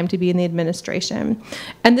exciting time to be in the administration.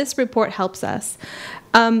 And this report helps us.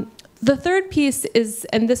 The third piece is,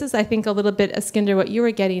 and this is, I think, a little bit, Eskinder, what you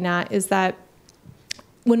were getting at, is that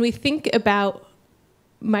when we think about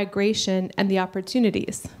migration and the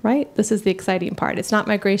opportunities, right? This is the exciting part. It's not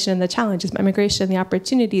migration and the challenges, but migration and the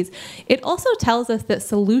opportunities. It also tells us that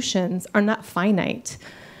solutions are not finite,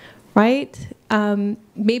 right?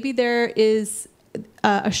 Maybe there is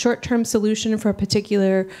a short-term solution for a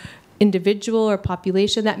particular individual or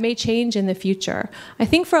population that may change in the future. I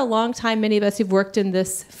think for a long time, many of us who've worked in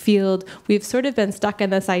this field, we've sort of been stuck in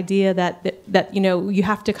this idea that you know, you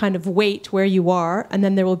have to kind of wait where you are, and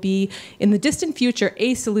then there will be, in the distant future,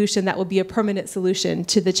 a solution that will be a permanent solution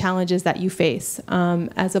to the challenges that you face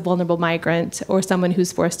as a vulnerable migrant or someone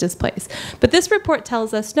who's forced displaced. But this report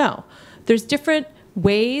tells us no. There's different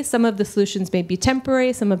ways. Some of the solutions may be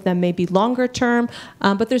temporary, some of them may be longer term,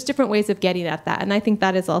 but there's different ways of getting at that. And I think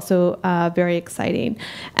that is also very exciting.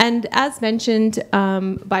 And as mentioned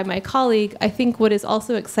by my colleague, I think what is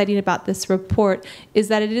also exciting about this report is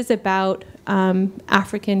that it is about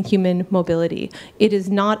African human mobility. It is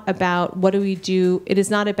not about what do we do. It is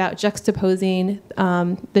not about juxtaposing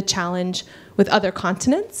the challenge with other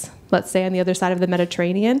continents, let's say on the other side of the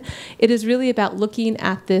Mediterranean. It is really about looking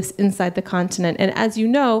at this inside the continent. And as you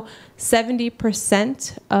know,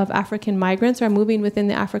 70% of African migrants are moving within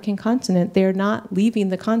the African continent. They're not leaving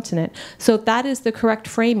the continent. So that is the correct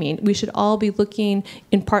framing. We should all be looking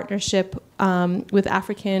in partnership with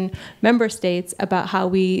African member states about how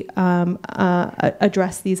we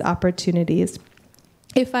address these opportunities.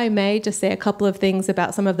 If I may just say a couple of things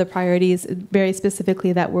about some of the priorities very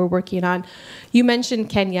specifically that we're working on. You mentioned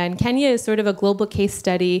Kenya, and Kenya is sort of a global case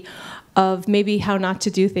study of maybe how not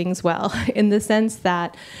to do things well, in the sense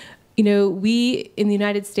that, you know, we in the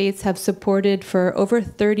United States have supported for over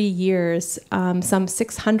 30 years some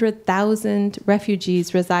 600,000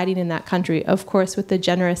 refugees residing in that country, of course, with the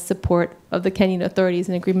generous support of the Kenyan authorities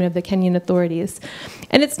and agreement of the Kenyan authorities.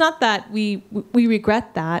 And it's not that we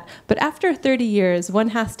regret that, but after 30 years, one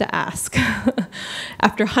has to ask,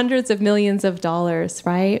 after hundreds of millions of dollars,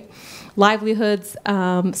 right? Livelihoods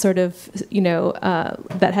that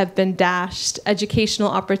have been dashed, educational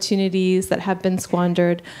opportunities that have been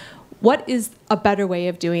squandered. What is a better way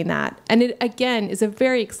of doing that? And it, again, is a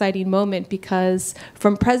very exciting moment because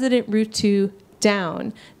from President Ruto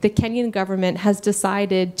down, the Kenyan government has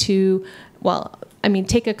decided to,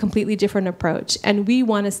 take a completely different approach. And we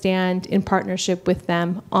want to stand in partnership with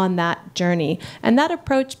them on that journey. And that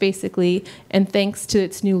approach basically, and thanks to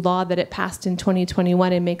its new law that it passed in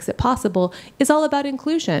 2021 and makes it possible, is all about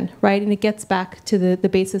inclusion, right? And it gets back to the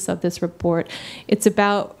basis of this report. It's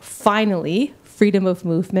about, finally, freedom of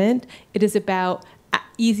movement. It is about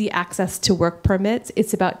easy access to work permits.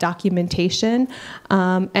 It's about documentation,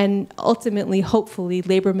 and ultimately, hopefully,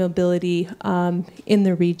 labor mobility in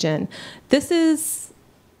the region. This is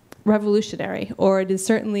revolutionary, or it is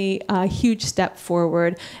certainly a huge step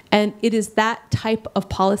forward. And it is that type of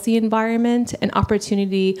policy environment and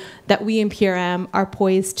opportunity that we in PRM are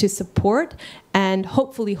poised to support and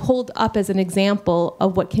hopefully hold up as an example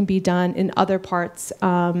of what can be done in other parts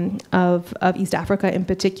of East Africa in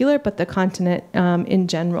particular, but the continent in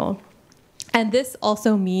general. And this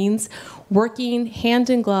also means working hand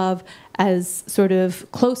in glove as sort of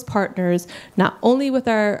close partners, not only with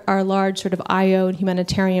our large sort of IO and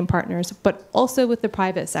humanitarian partners, but also with the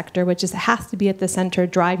private sector, which has to be at the center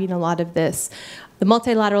driving a lot of this, the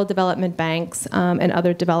multilateral development banks and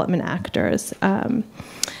other development actors.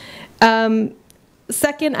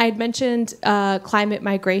 Second, I had mentioned climate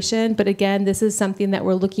migration, but again, this is something that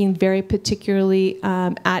we're looking very particularly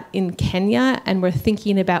at in Kenya, and we're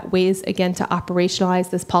thinking about ways, again, to operationalize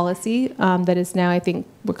this policy that is now, I think,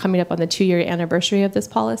 we're coming up on the 2-year anniversary of this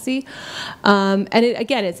policy. And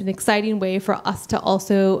again, it's an exciting way for us to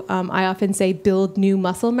also, I often say, build new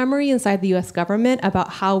muscle memory inside the US government about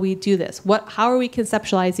how we do this. How are we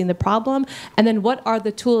conceptualizing the problem? And then what are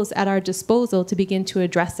the tools at our disposal to begin to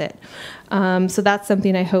address it? So that's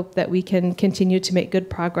something I hope that we can continue to make good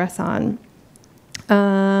progress on.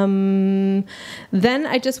 Then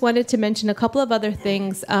I just wanted to mention a couple of other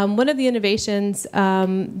things. One of the innovations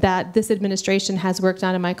that this administration has worked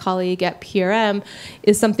on, and my colleague at PRM,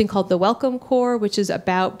 is something called the Welcome Corps, which is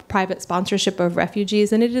about private sponsorship of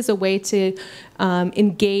refugees. And it is a way to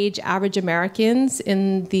engage average Americans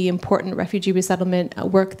in the important refugee resettlement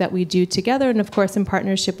work that we do together, and of course in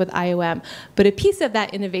partnership with IOM. But a piece of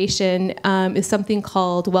that innovation is something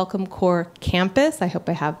called Welcome Core Campus. I hope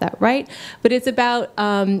I have that right. But it's about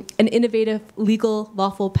an innovative legal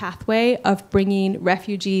lawful pathway of bringing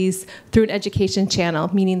refugees through an education channel,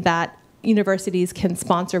 meaning that universities can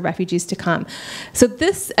sponsor refugees to come. So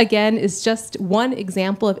this, again, is just one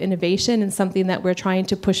example of innovation and something that we're trying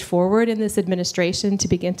to push forward in this administration to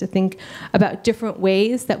begin to think about different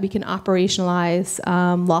ways that we can operationalize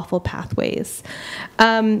lawful pathways.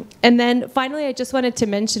 And then finally, I just wanted to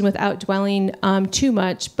mention, without dwelling too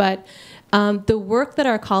much, but the work that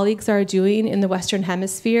our colleagues are doing in the Western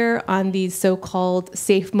Hemisphere on these so-called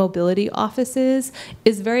safe mobility offices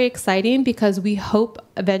is very exciting, because we hope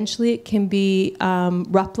eventually it can be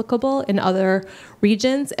replicable in other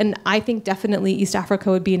regions. And I think definitely East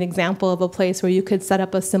Africa would be an example of a place where you could set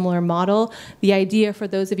up a similar model. The idea, for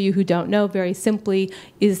those of you who don't know, very simply,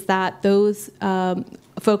 is that those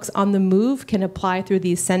folks on the move can apply through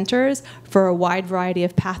these centers for a wide variety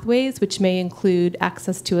of pathways, which may include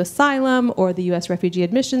access to asylum or the U.S. Refugee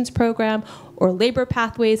Admissions Program or labor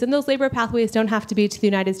pathways. And those labor pathways don't have to be to the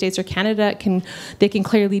United States or Canada. They can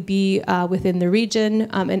clearly be within the region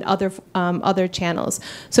and other channels.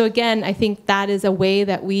 So again, I think that is a way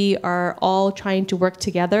that we are all trying to work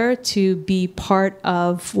together to be part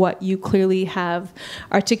of what you clearly have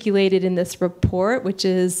articulated in this report, which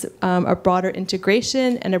is a broader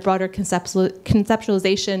integration and a broader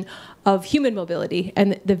conceptualization of human mobility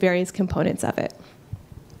and the various components of it.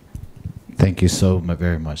 Thank you so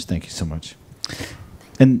very much. Thank you so much.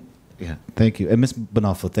 And yeah, thank you. And Ms.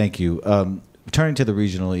 Bonafo, thank you. Turning to the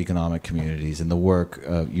regional economic communities and the work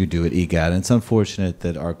you do at EGAD, and it's unfortunate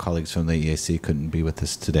that our colleagues from the EAC couldn't be with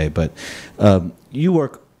us today, but you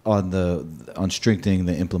work on strengthening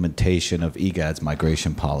the implementation of EGAD's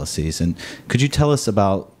migration policies. And could you tell us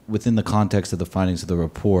about, within the context of the findings of the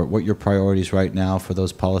report, what your priorities right now for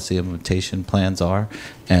those policy implementation plans are,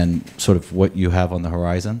 and sort of what you have on the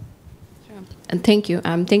horizon? And thank you.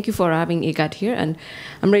 Thank you for having IGAD here. And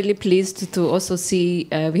I'm really pleased to also see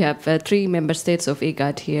we have 3 member states of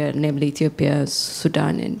IGAD here, namely Ethiopia,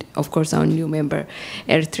 Sudan, and of course our new member,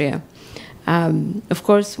 Eritrea. Of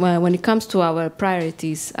course, when it comes to our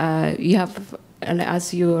priorities, you have, and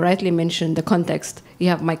as you rightly mentioned, the context. You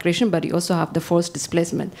have migration, but you also have the forced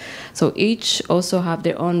displacement. So each also have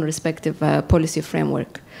their own respective policy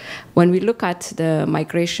framework. When we look at the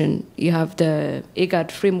migration, you have the IGAD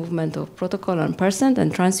free movement of protocol on persons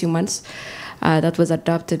and transhumans that was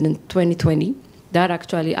adopted in 2020. That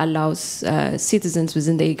actually allows citizens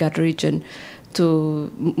within the IGAD region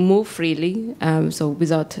to move freely, so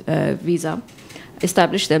without visa,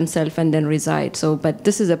 establish themselves and then reside. So, but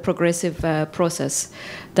this is a progressive process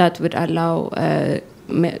that would allow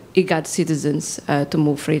IGAD citizens to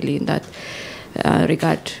move freely in that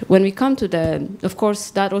regard. When we come to of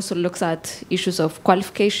course, that also looks at issues of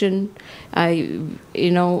qualification. We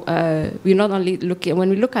not only when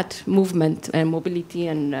we look at movement and mobility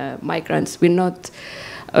and migrants, we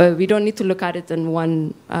don't need to look at it in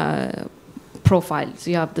one profile.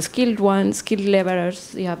 So you have the skilled one, skilled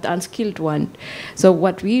laborers, you have the unskilled one. So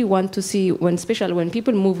what we want to see, especially when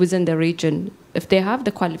people move within the region, if they have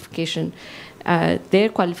the qualification,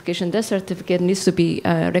 their certificate needs to be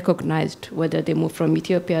recognized, whether they move from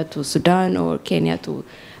Ethiopia to Sudan or Kenya to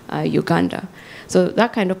Uganda. So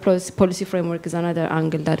that kind of policy framework is another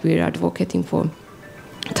angle that we're advocating for.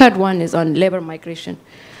 Third one is on labor migration.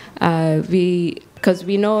 Because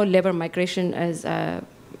we know labor migration is a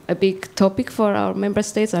big topic for our member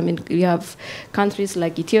states. I mean, we have countries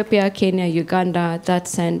like Ethiopia, Kenya, Uganda that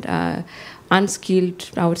send unskilled,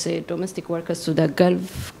 I would say, domestic workers to the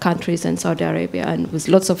Gulf countries and Saudi Arabia, and with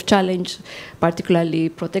lots of challenge, particularly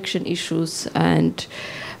protection issues and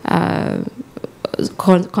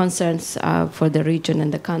concerns for the region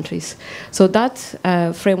and the countries. So that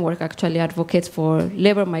framework actually advocates for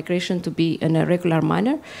labor migration to be in a regular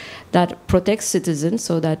manner that protects citizens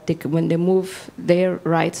so that when they move, their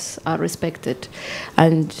rights are respected.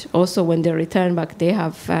 And also when they return back, they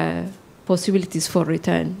have possibilities for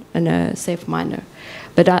return in a safe manner.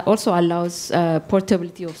 But that also allows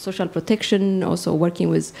portability of social protection, also working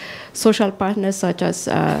with social partners such as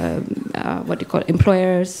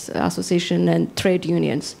employers, association, and trade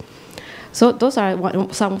unions. So those are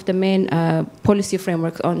some of the main policy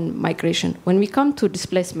frameworks on migration. When we come to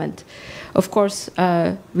displacement, Of course,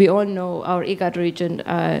 we all know our IGAD region,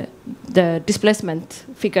 the displacement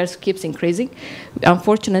figures keeps increasing.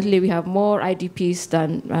 Unfortunately, we have more IDPs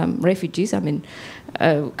than refugees. I mean,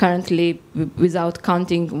 currently, without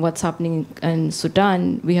counting what's happening in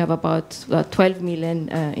Sudan, we have about 12 million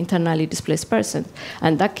internally displaced persons,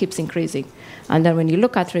 and that keeps increasing. And then when you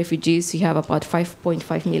look at refugees, you have about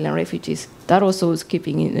 5.5 million refugees. That also is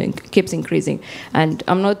keeps increasing. And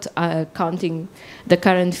I'm not counting the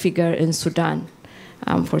current figure in Sudan,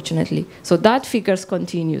 unfortunately. So that figure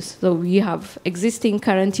continues. So we have existing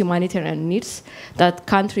current humanitarian needs that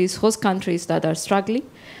host countries that are struggling.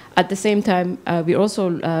 At the same time, we're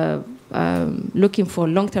also looking for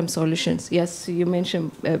long-term solutions. Yes, you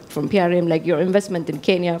mentioned from PRM, like your investment in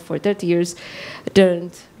Kenya for 30 years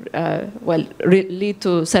didn't, lead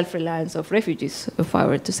to self-reliance of refugees, if I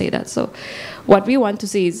were to say that. So what we want to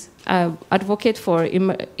see is advocate for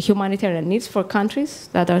humanitarian needs for countries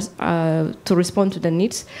that are to respond to the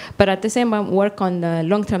needs, but at the same time work on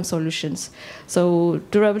long-term solutions. So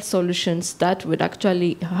durable solutions that would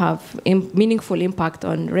actually have meaningful impact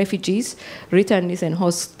on refugees, returnees, and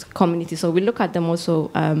host communities. So we look at them also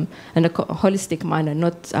in a holistic manner,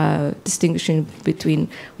 not distinguishing between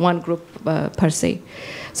one group per se.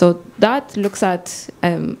 So that looks at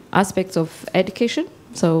aspects of education.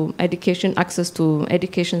 So education, access to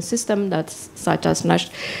education system, that's such as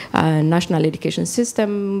national education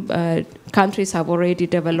system. Countries have already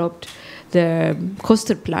developed the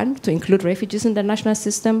coastal plan to include refugees in the national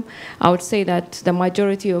system. I would say that the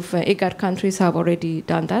majority of IGAD countries have already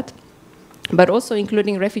done that, but also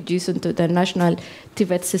including refugees into the national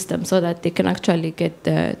TVET system so that they can actually get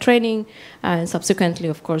the training and subsequently,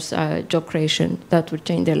 of course, job creation that would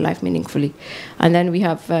change their life meaningfully. And then we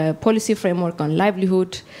have a policy framework on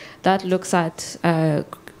livelihood that looks at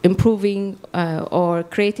improving or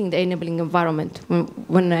creating the enabling environment.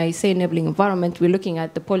 When I say enabling environment, we're looking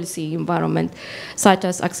at the policy environment, such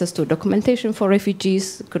as access to documentation for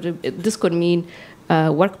refugees. This could mean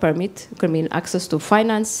work permit, could mean access to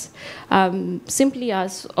finance, simply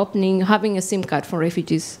as having a SIM card for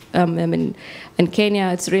refugees. I mean, in Kenya,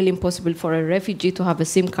 it's really impossible for a refugee to have a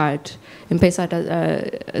SIM card.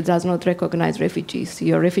 M-Pesa does not recognize refugees.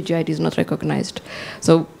 Your refugee ID is not recognized.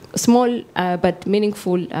 So small but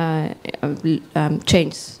meaningful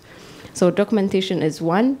change. So documentation is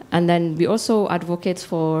one, and then we also advocate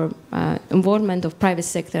for involvement of private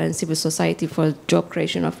sector and civil society for job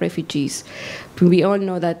creation of refugees. We all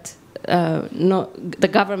know that the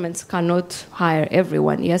governments cannot hire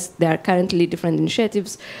everyone. Yes, there are currently different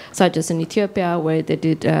initiatives, such as in Ethiopia, where they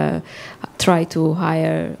did try to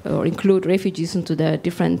hire or include refugees into the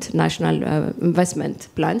different national investment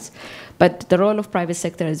plans. But the role of private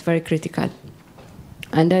sector is very critical.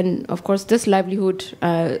 And then, of course, this livelihood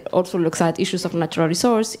also looks at issues of natural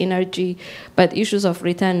resource, energy, but issues of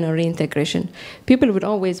return or reintegration. People would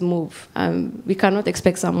always move. We cannot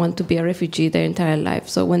expect someone to be a refugee their entire life.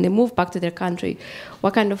 So when they move back to their country,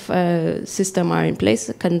 what kind of system are in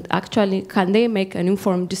place? Can they make an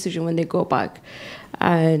informed decision when they go back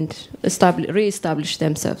and re-establish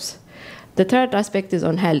themselves? The third aspect is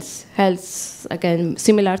on health. Health, again,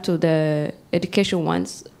 similar to the education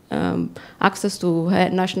ones. Access to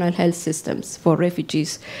national health systems for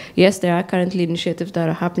refugees. Yes, there are currently initiatives that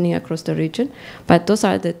are happening across the region, but those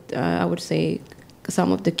are I would say,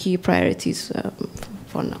 some of the key priorities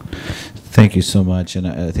for now. Thank you so much, and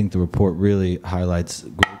I think the report really highlights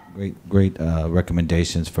great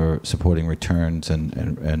recommendations for supporting returns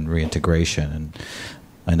and reintegration. And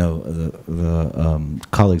I know the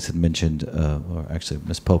colleagues had mentioned, or actually,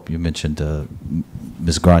 Ms. Pope, you mentioned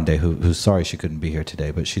Ms. Grande, who's sorry she couldn't be here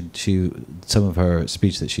today, but some of her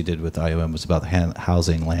speech that she did with IOM was about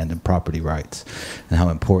housing, land, and property rights, and how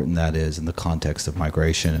important that is in the context of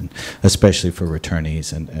migration, and especially for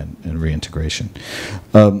returnees and reintegration.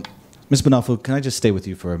 Ms. Banafu, can I just stay with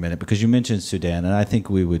you for a minute? Because you mentioned Sudan, and I think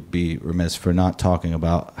we would be remiss for not talking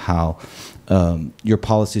about how your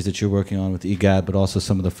policies that you're working on with IGAD, but also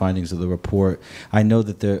some of the findings of the report. I know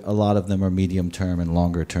that a lot of them are medium-term and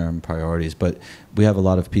longer-term priorities, but we have a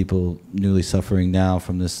lot of people newly suffering now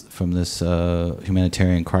from this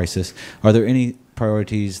humanitarian crisis. Are there any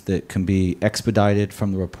priorities that can be expedited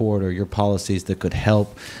from the report, or your policies that could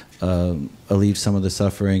help alleviate some of the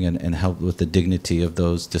suffering and help with the dignity of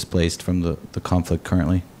those displaced from the conflict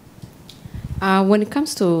currently? When it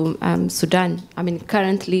comes to Sudan, I mean,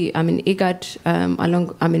 currently, I mean, IGAD,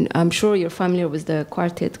 I'm sure you're familiar with the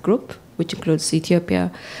Quartet group, which includes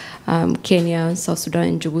Ethiopia, Kenya, South Sudan,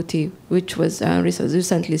 and Djibouti, which was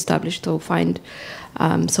recently established to find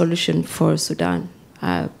solution for Sudan,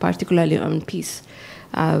 particularly on peace.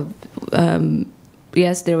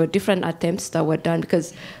 yes, there were different attempts that were done,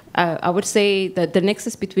 because I would say that the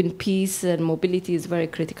nexus between peace and mobility is very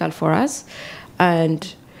critical for us.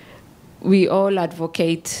 And we all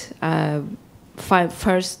advocate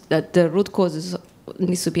first that the root causes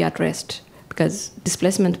needs to be addressed, because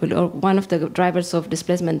displacement will, or one of the drivers of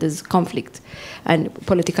displacement is conflict and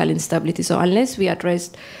political instability. So unless we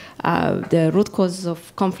address the root causes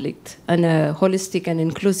of conflict in a holistic and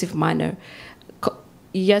inclusive manner,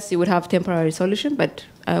 yes, it would have temporary solution, but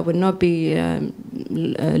would not be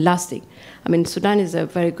lasting. I mean, Sudan is a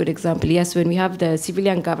very good example. Yes, when we have the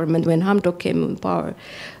civilian government, when Hamdok came in power,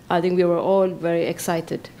 I think we were all very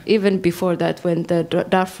excited. Even before that, when the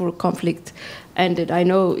Darfur conflict ended, I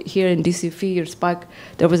know here in DC a few years back,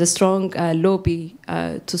 there was a strong lobby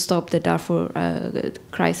to stop the Darfur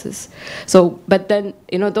crisis. So, but then,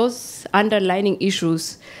 those underlying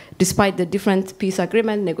issues, despite the different peace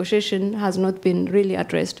agreement, negotiation has not been really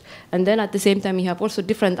addressed. And then at the same time, you have also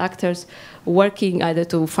different actors working either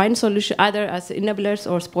to find solutions, either as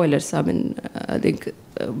enablers or spoilers. I mean, I think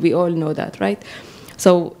we all know that, right?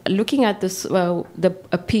 So looking at this, a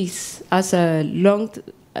peace as a long,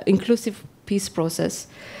 inclusive peace process,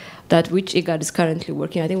 that which IGAD is currently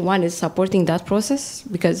working. I think one is supporting that process,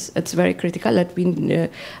 because it's very critical. That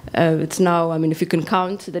it's now, I mean, if you can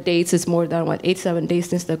count the dates, it's more than 87 days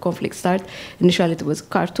since the conflict started. Initially, it was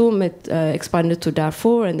Khartoum. It expanded to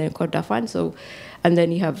Darfur and then Kordofan. So, and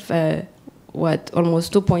then you have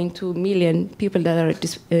almost 2.2 million people that are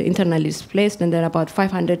internally displaced, and then about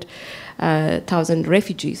 500,000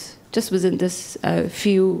 refugees just within this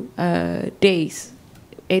few days,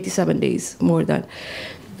 87 days more than.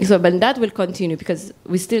 So, but that will continue, because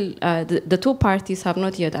we still, the two parties have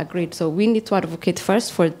not yet agreed. So we need to advocate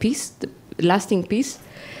first for peace, the lasting peace.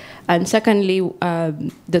 And secondly,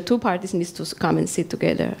 the two parties need to come and sit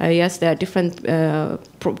together. Yes, there are different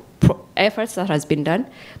efforts that has been done,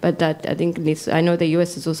 but that I think needs, I know the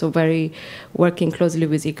US is also very working closely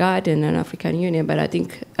with IGAD and an African Union, but I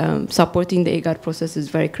think supporting the IGAD process is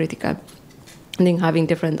very critical. I think having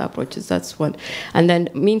different approaches, that's one. And then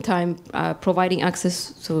meantime, providing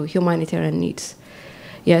access to humanitarian needs.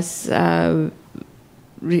 Yes,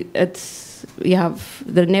 we have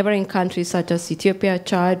the neighboring countries such as Ethiopia,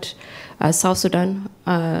 Chad, South Sudan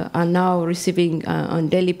are now receiving on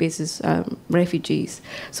daily basis refugees.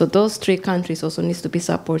 So those three countries also needs to be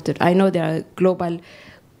supported. I know there are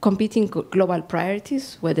competing global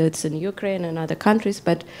priorities, whether it's in Ukraine and other countries,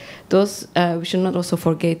 but those, we should not also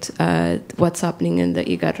forget what's happening in the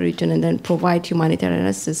IGAD region, and then provide humanitarian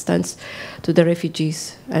assistance to the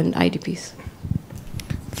refugees and IDPs.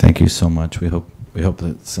 Thank you so much. We hope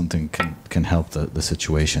that something can help the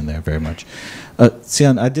situation there very much.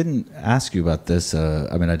 Sian, I didn't ask you about this.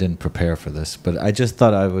 I mean, I didn't prepare for this, but I just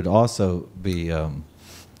thought I would also be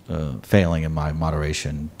failing in my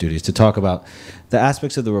moderation duties to talk about the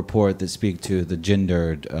aspects of the report that speak to the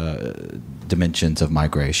gendered dimensions of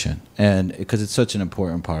migration, and because it's such an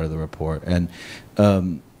important part of the report, and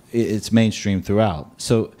it's mainstream throughout.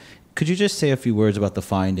 So could you just say a few words about the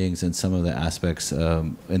findings and some of the aspects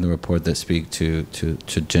in the report that speak to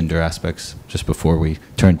gender aspects, just before we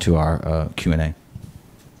turn to our Q&A?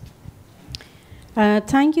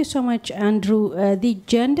 Thank you so much, Andrew. The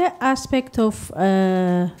gender aspect of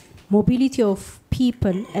mobility of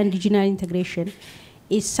people and regional integration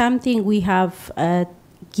is something we have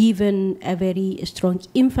given a very strong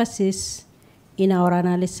emphasis in our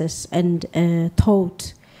analysis and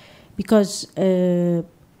thought, because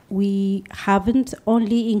we haven't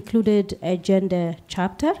only included a gender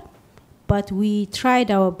chapter, but we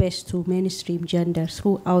tried our best to mainstream gender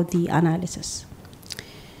throughout the analysis.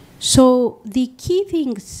 So the key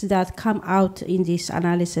things that come out in this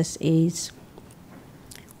analysis is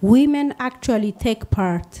women actually take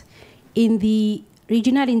part in the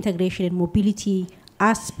regional integration and mobility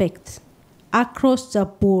aspect across the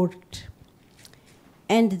board.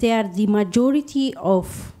 And they are the majority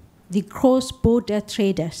of the cross-border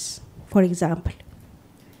traders, for example.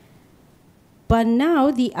 But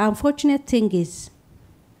now the unfortunate thing is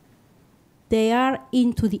they are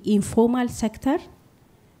into the informal sector.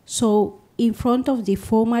 So in front of the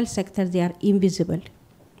formal sector, they are invisible.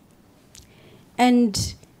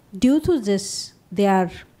 And due to this, they are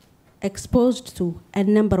exposed to a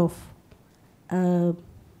number of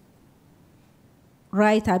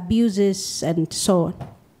right abuses and so on.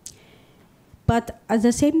 But at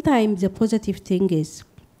the same time, the positive thing is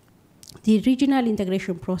the regional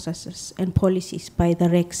integration processes and policies by the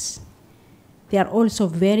RECs, they are also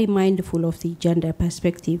very mindful of the gender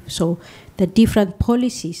perspective. So the different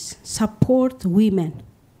policies support women,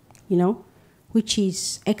 which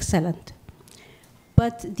is excellent.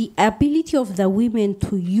 but the ability of the women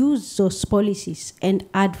to use those policies and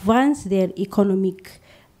advance their economic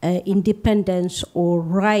independence or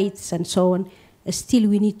rights and so on, still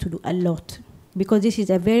we need to do a lot, because this is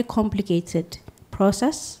a very complicated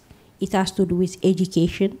process. It has to do with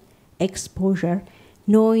education, exposure,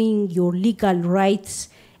 knowing your legal rights,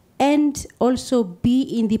 and also be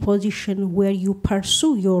in the position where you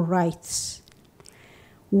pursue your rights.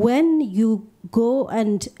 When you go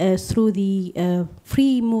and through the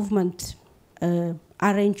free movement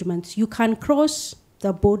arrangements, you can cross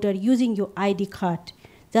the border using your ID card.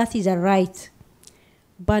 That is a right.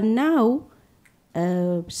 But now,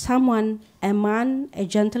 someone, a man, a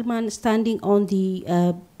gentleman standing on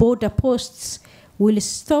the border posts will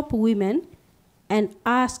stop women and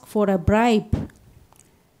ask for a bribe.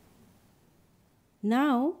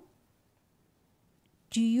 Now,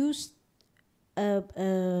 do you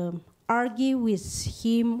argue with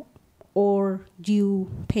him, or do you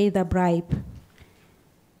pay the bribe?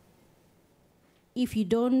 If you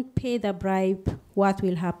don't pay the bribe, what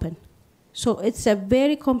will happen? So it's a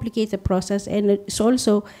very complicated process, and it's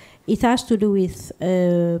also, it has to do with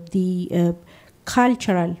the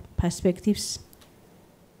cultural perspectives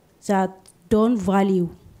that don't value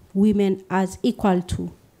women as equal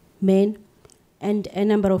to men, and a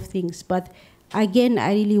number of things. But again,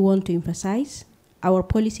 I really want to emphasize, our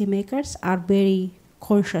policymakers are very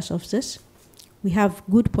conscious of this. We have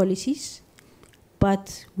good policies,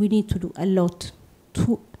 but we need to do a lot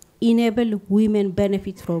to enable women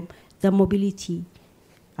benefit from the mobility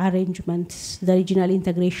arrangements, the regional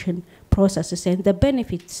integration processes, and the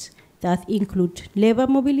benefits that include labor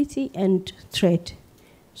mobility and trade.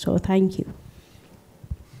 So thank you.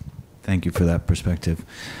 Thank you for that perspective.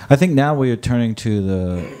 I think now we are turning to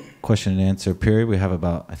the question and answer period. We have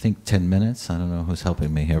about, I think, 10 minutes. I don't know who's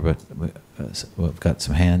helping me here, but we've got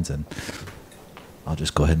some hands, and I'll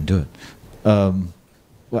just go ahead and do it.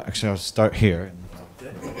 Well, actually, I'll start here.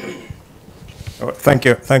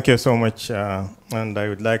 Thank you so much, and I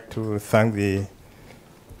would like to thank the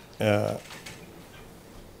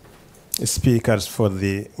speakers for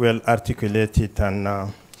the well-articulated and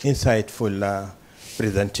insightful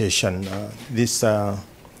presentation. This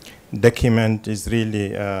document is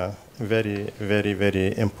really very, very,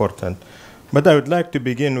 very important. But I would like to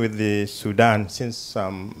begin with the Sudan, since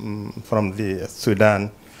I'm from the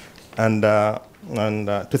Sudan, and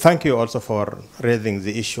to thank you also for raising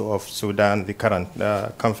the issue of Sudan, the current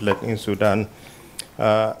conflict in Sudan,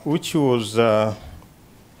 which was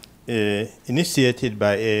initiated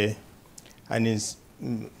by an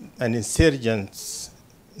insurgent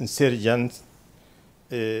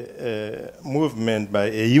movement by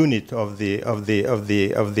a unit of the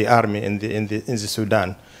army in the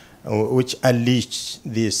Sudan, which unleashed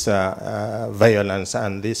this violence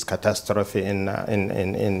and this catastrophe in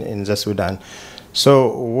the Sudan.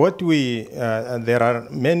 So what we there are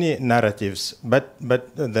many narratives, but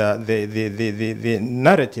the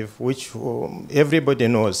narrative which everybody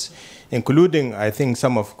knows, including I think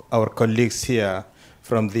some of our colleagues here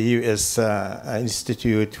from the U.S.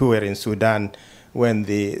 Institute who were in Sudan when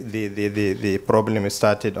the problem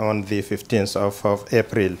started on the 15th of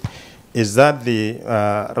April, is that the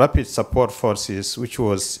Rapid Support Forces, which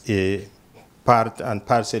was a part and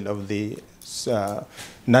parcel of the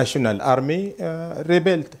National Army,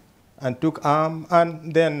 rebelled and took arm,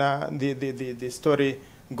 and then the story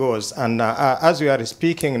goes. And as we are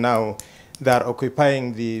speaking now, they are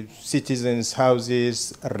occupying the citizens'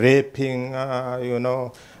 houses, raping,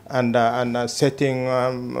 and setting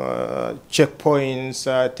checkpoints,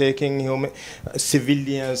 taking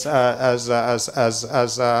civilians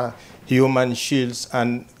as human shields,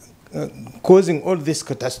 and causing all this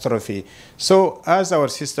catastrophe. So as our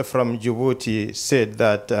sister from Djibouti said,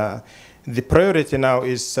 that the priority now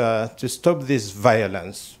is to stop this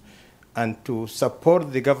violence and to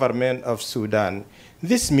support the government of Sudan.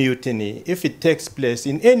 This mutiny, if it takes place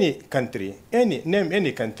in any country, name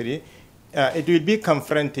any country, it will be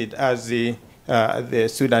confronted as the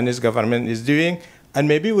Sudanese government is doing, and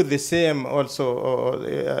maybe with the same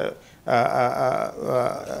also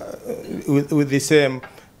with the same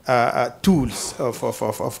tools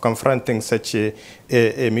of confronting such a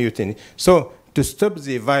mutiny. So to stop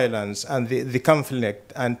the violence and the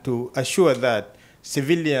conflict, and to assure that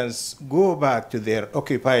civilians go back to their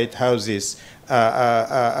occupied houses,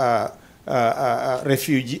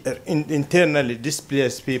 internally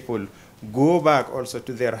displaced people go back also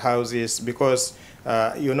to their houses, because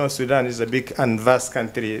you know, Sudan is a big and vast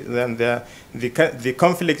country. Then the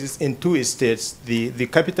conflict is in two states: the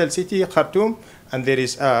capital city, Khartoum, and there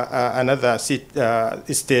is another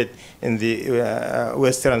state in the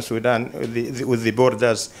western Sudan with the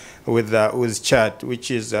borders with Chad,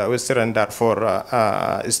 which is Western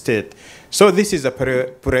Darfur state. So this is a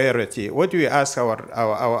priority. What do we ask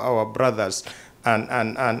our brothers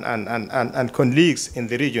and colleagues in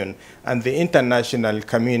the region and the international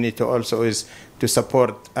community also is to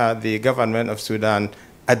support the government of Sudan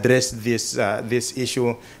address this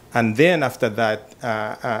issue, and then after that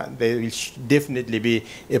there will definitely be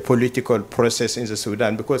a political process in the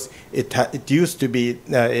Sudan, because it used to be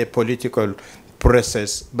a political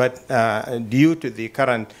process, but due to the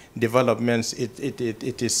current developments,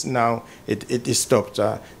 it is now it is stopped.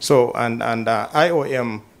 So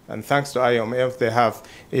IOM. And thanks to IOM, they have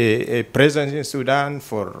a presence in Sudan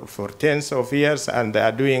for tens of years, and they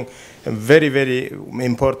are doing very, very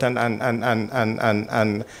important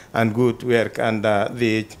and good work. And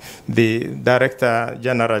the Director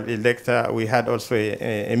General-elect, we had also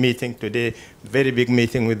a meeting today, very big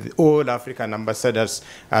meeting with all African ambassadors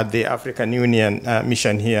at the African Union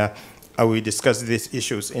mission here. We discussed these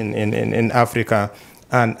issues in Africa.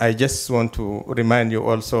 And I just want to remind you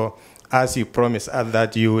also, as you promised us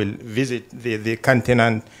that you will visit the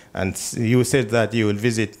continent, and you said that you will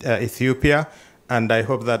visit Ethiopia, and I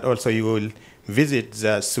hope that also you will visit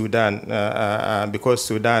Sudan, because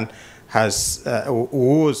Sudan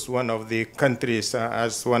was one of the countries,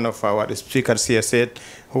 as one of our speakers here said,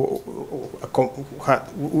 with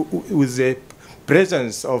the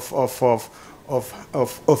presence of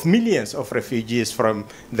millions of refugees from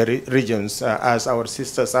the regions, as our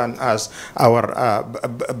sisters and as our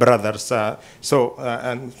brothers.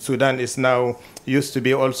 And Sudan is now used to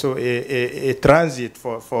be also a transit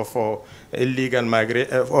for illegal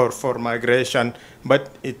migration or for migration, but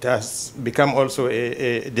it has become also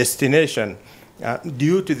a destination.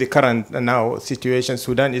 Due to the current now situation,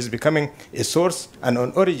 Sudan is becoming a source and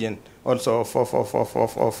an origin also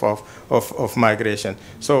of migration.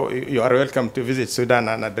 So you are welcome to visit Sudan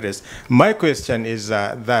and address. My question is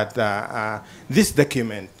that this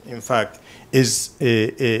document, in fact, is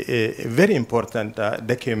a very important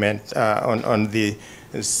document on the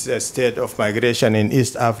state of migration in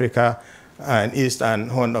East Africa and East and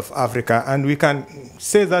Horn of Africa, and we can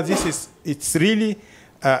say that it's really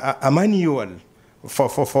a manual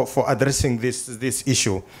for addressing this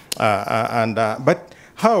issue, but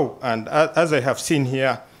how? And as I have seen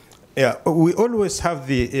here, we always have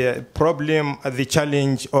the problem, the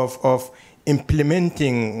challenge of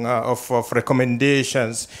implementing of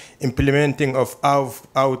recommendations, implementing of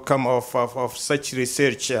outcome of such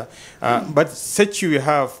research. But such we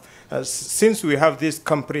have, since we have this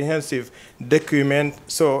comprehensive document,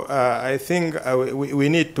 so I think we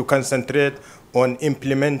need to concentrate on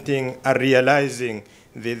implementing and realizing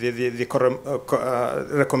the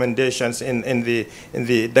recommendations in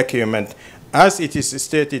the document. As it is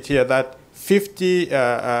stated here that 50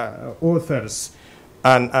 authors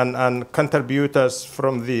and contributors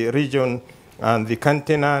from the region and the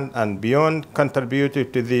continent and beyond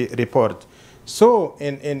contributed to the report. So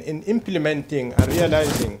in implementing and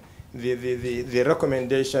realizing the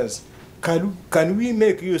recommendations, can we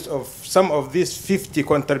make use of some of these 50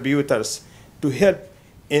 contributors to help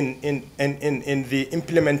in the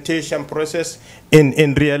implementation process,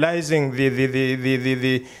 in realizing the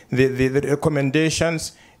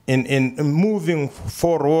recommendations, in moving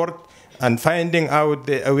forward and finding out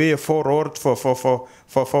a way forward for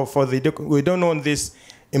we don't want this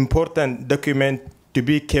important document to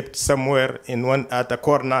be kept somewhere at a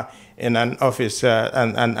corner in an office,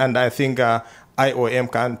 and I think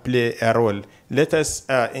IOM can play a role. Let us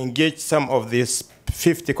engage some of these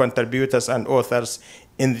 50 contributors and authors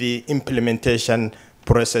in the implementation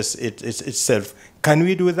process itself. Can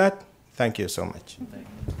we do that? Thank you so much.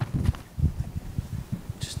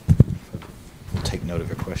 We'll take note of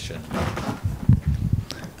your question.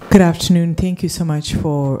 Good afternoon. Thank you so much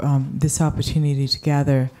for this opportunity to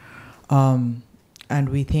gather. And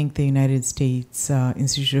we thank the United States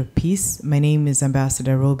Institute of Peace. My name is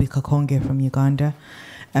Ambassador Robi Kakonge from Uganda.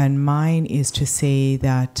 And mine is to say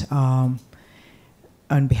that on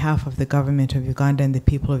behalf of the government of Uganda and the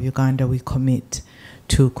people of Uganda, we commit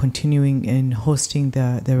to continuing in hosting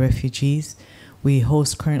the refugees. We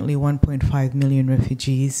host currently 1.5 million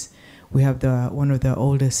refugees. We have one of the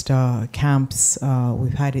oldest camps.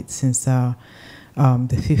 We've had it since the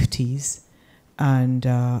 50s. And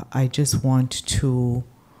I just want to,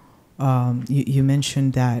 you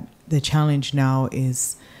mentioned that the challenge now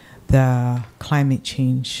is the climate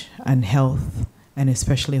change and health, and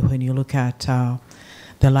especially when you look at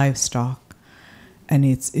the livestock. And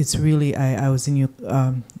it's really, I was in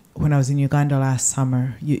when I was in Uganda last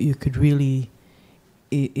summer, you could really,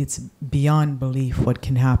 it's beyond belief what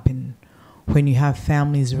can happen when you have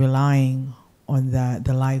families relying on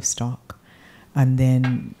the livestock, and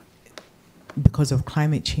then because of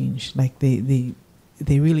climate change, like they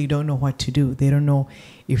really don't know what to do. They don't know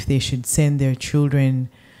if they should send their children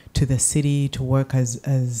to the city to work as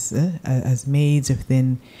maids,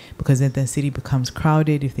 because then the city becomes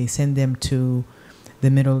crowded. If they send them to the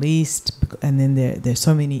Middle East, and then there's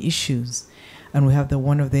so many issues. And we have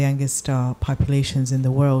one of the youngest populations in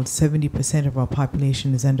the world. 70% of our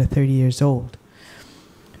population is under 30 years old.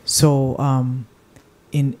 So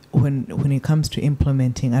when it comes to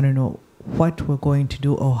implementing, I don't know what we're going to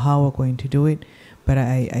do or how we're going to do it, but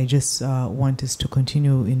I just want us to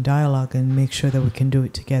continue in dialogue and make sure that we can do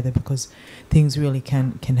it together, because things really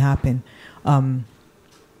can happen.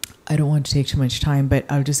 I don't want to take too much time, but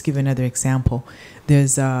I'll just give another example.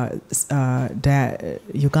 There's Ugandans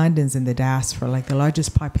in the diaspora, like the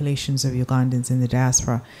largest populations of Ugandans in the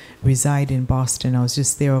diaspora reside in Boston. I was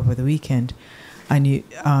just there over the weekend. And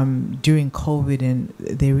during COVID, and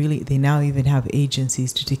they now even have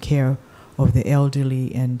agencies to take care of the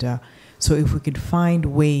elderly. And so if we could find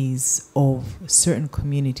ways of certain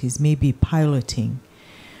communities, maybe piloting,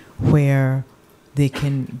 where they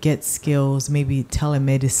can get skills, maybe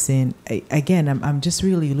telemedicine. Again, I'm just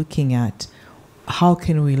really looking at how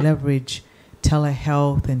can we leverage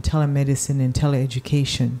telehealth and telemedicine and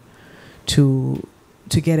teleeducation to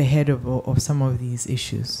get ahead of some of these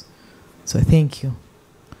issues. So thank you.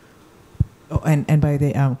 Oh, and by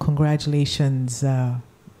the congratulations. And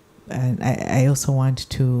I also want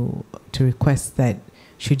to request that,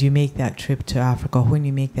 should you make that trip to Africa, when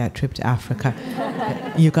you make that trip to Africa,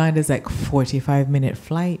 Uganda is like 45-minute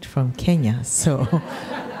flight from Kenya. So,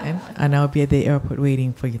 and I'll be at the airport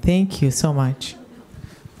waiting for you. Thank you so much.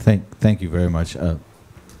 Thank you very much.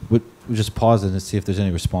 We'll just pause and see if there's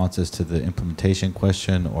any responses to the implementation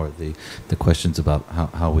question or the questions about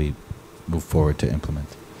how we move forward to implement.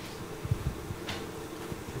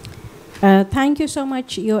 Thank you so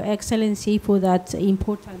much, Your Excellency, for that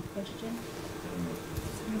important question.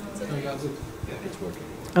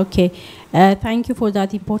 Okay, thank you for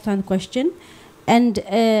that important question. And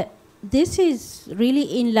this is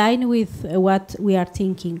really in line with what we are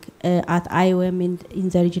thinking at IOM in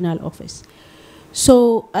the regional office.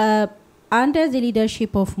 So under the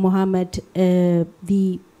leadership of Mohammed,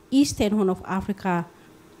 the Eastern Horn of Africa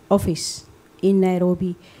office in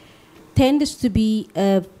Nairobi tends to be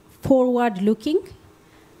forward-looking.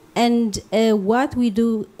 And what we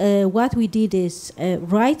did is,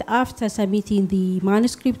 right after submitting the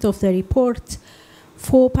manuscript of the report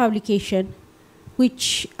for publication,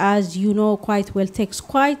 which, as you know quite well, takes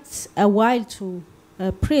quite a while to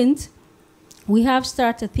print, we have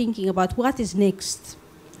started thinking about what is next.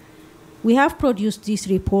 We have produced this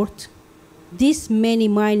report. These many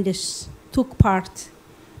minds took part.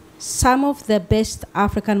 Some of the best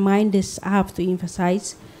African minds, I have to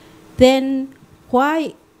emphasize. Then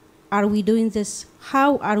why are we doing this?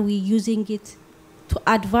 How are we using it to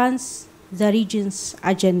advance the region's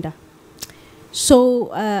agenda?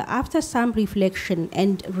 So after some reflection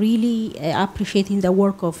and really appreciating the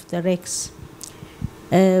work of the REX,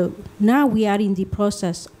 now we are in the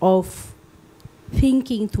process of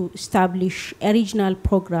thinking to establish a regional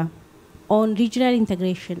program on regional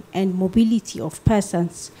integration and mobility of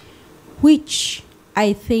persons, which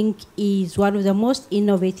I think is one of the most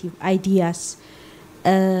innovative ideas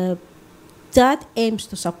that aims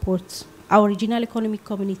to support our regional economic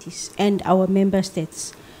communities and our member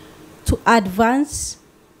states to advance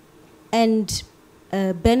and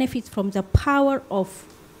benefit from the power of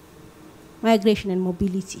migration and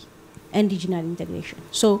mobility and regional integration.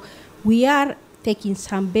 So we are taking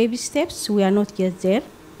some baby steps. We are not yet there,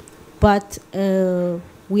 but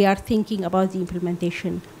we are thinking about the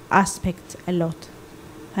implementation aspect a lot.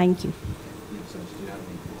 Thank you.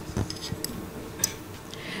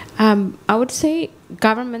 I would say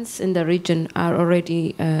governments in the region are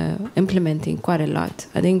already implementing quite a lot.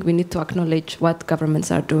 I think we need to acknowledge what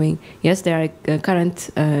governments are doing. Yes, there are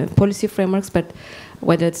current policy frameworks, but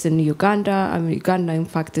whether it's in Uganda, Uganda in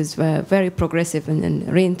fact is very progressive in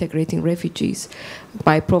reintegrating refugees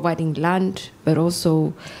by providing land, but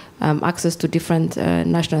also access to different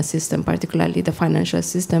national systems, particularly the financial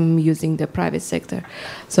system, using the private sector.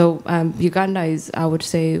 So Uganda is, I would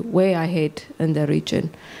say, way ahead in the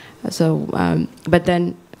region. So, but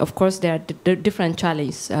then, of course, there are different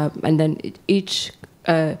challenges, and then each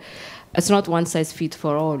it's not one size fits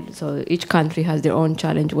for all. So each country has their own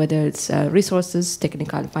challenge, whether it's resources,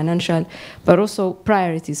 technical, financial, but also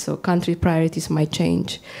priorities. So country priorities might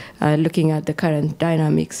change, looking at the current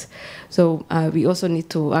dynamics. So we also need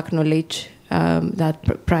to acknowledge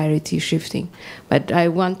that priority shifting. But I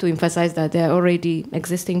want to emphasize that there are already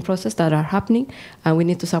existing processes that are happening, and we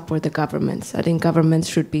need to support the governments. I think governments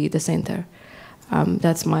should be the center.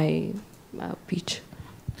 That's my pitch.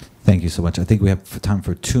 Thank you so much. I think we have time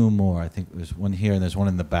for two more. I think there's one here and there's one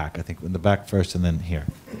in the back. I think in the back first and then here.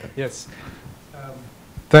 Yes.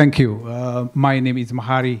 Thank you. My name is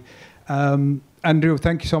Mahari. Andrew,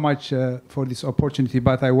 thank you so much for this opportunity,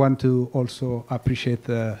 but I want to also appreciate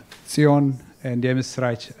Sion and James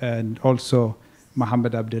Raj and also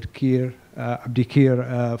Mohammed Abdikir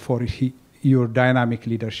for your dynamic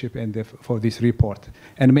leadership and for this report.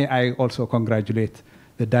 And may I also congratulate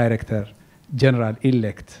the Director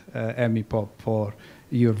General-elect, Amy Pop, for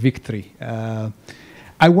your victory.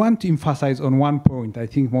 I want to emphasize on one point. I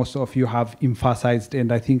think most of you have emphasized,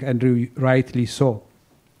 and I think Andrew rightly so,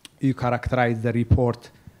 you characterize the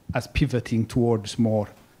report as pivoting towards more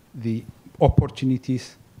the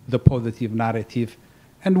opportunities, the positive narrative,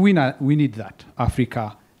 and we need that.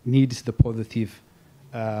 Africa needs the positive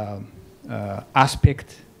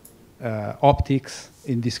aspect, optics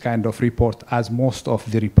in this kind of report, as most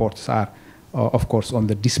of the reports are, of course, on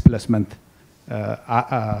the displacement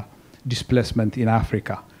in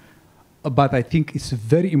Africa. But I think it's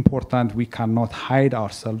very important we cannot hide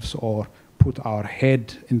ourselves or put our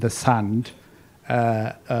head in the sand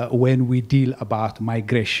when we deal about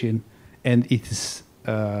migration and its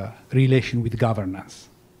relation with governance.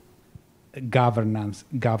 Governance.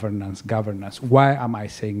 Why am I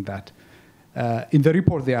saying that? In the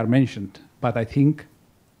report they are mentioned, but I think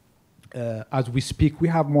as we speak, we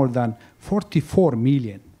have more than 44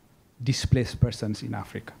 million displaced persons in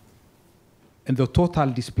Africa. And the total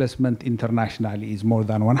displacement internationally is more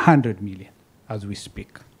than 100 million as we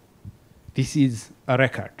speak. This is a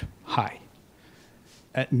record high.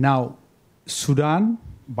 Now, Sudan,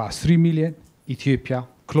 about 3 million, Ethiopia,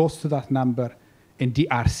 close to that number, and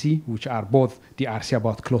DRC, which are both DRC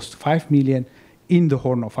about close to 5 million, in the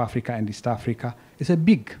Horn of Africa and East Africa, is a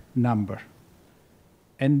big number.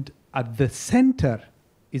 And at the center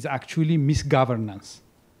is actually misgovernance.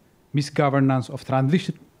 Misgovernance of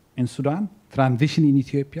transition in Sudan, transition in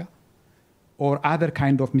Ethiopia, or other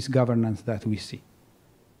kind of misgovernance that we see.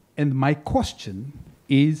 And my question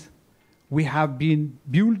is, we have been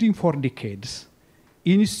building for decades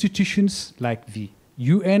institutions like the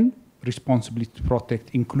UN, responsibility to protect,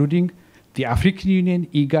 including the African Union,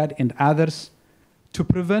 IGAD, and others, to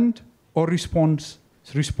prevent or respond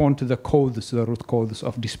to the causes, the root causes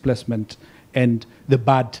of displacement and the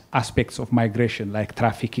bad aspects of migration, like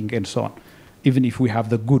trafficking and so on, even if we have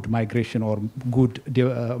the good migration or good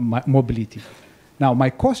mobility. Now, my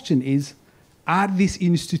question is, are these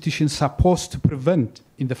institutions supposed to prevent,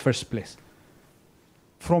 in the first place,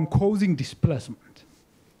 from causing displacement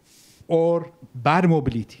or bad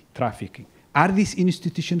mobility, trafficking? Are these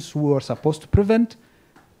institutions who are supposed to prevent,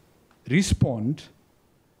 respond,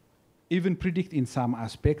 even predict in some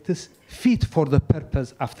aspects, fit for the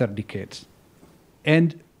purpose after decades?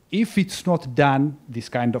 And if it's not done, this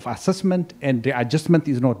kind of assessment and the adjustment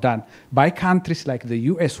is not done by countries like the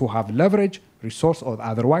US who have leverage, resource, or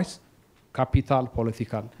otherwise, capital,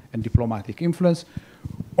 political, and diplomatic influence,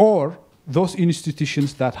 or those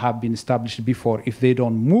institutions that have been established before, if they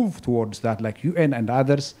don't move towards that, like UN and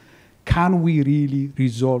others, can we really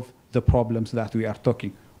resolve the problems that we are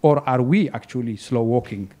talking? Or are we actually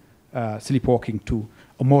sleepwalking to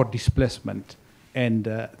more displacement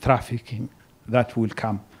and trafficking that will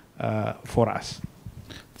come for us?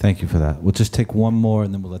 Thank you for that. We'll just take one more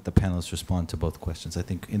and then we'll let the panelists respond to both questions. I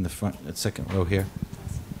think in the front, second row here.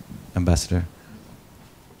 Ambassador.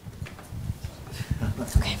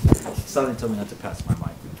 Okay. Somebody told me not to pass my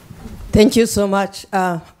mic. Thank you so much.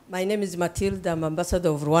 My name is Mathilde. I'm ambassador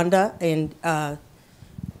of Rwanda. And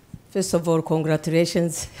first of all,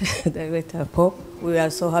 congratulations, Director Pope. We are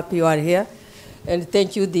so happy you are here. And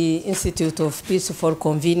thank you, the Institute of Peace, for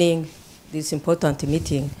convening this important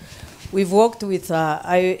meeting. We've worked with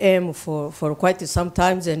IOM for quite some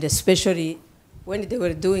time, and especially when they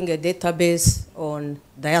were doing a database on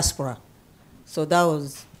diaspora. So that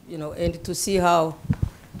was, and to see how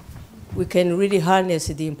we can really harness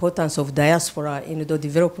the importance of diaspora in the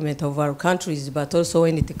development of our countries, but also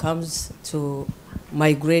when it comes to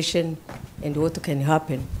migration and what can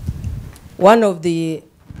happen. One of the,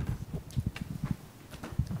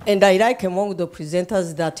 and I like among the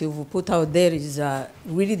presenters that you've put out there is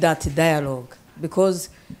really that dialogue, because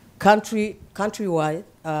countrywide,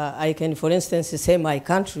 I can, for instance, say my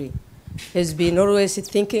country has been always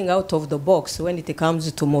thinking out of the box when it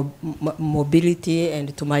comes to mobility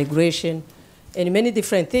and to migration and many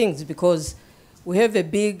different things, because we have a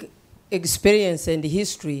big experience and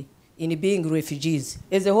history in being refugees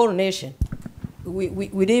as a whole nation. We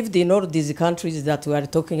lived in all these countries that we are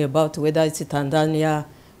talking about, whether it's Tanzania,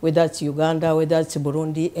 whether it's Uganda, whether it's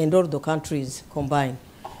Burundi, and all the countries combined.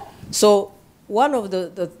 So one of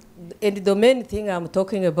the main thing I'm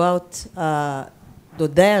talking about, the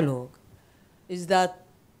dialogue, is that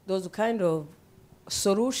those kind of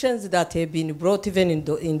solutions that have been brought even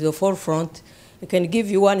in the forefront. I can give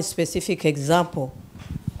you one specific example.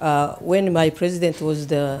 When my president was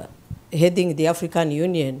heading the African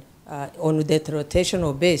Union on that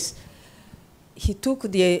rotational base, he took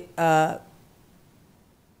the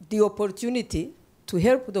opportunity to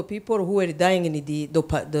help the people who were dying in the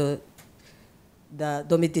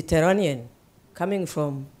Mediterranean, coming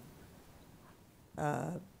from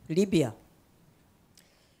Libya.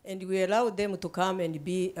 And we allowed them to come and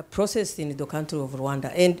be processed in the country of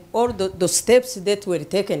Rwanda. And all the steps that were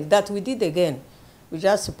taken, that we did again, we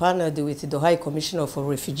just partnered with the High Commissioner for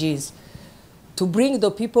Refugees to bring the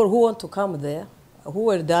people who want to come there, who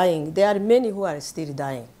are dying. There are many who are still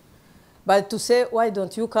dying. But to say, why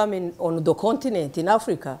don't you come in on the continent, in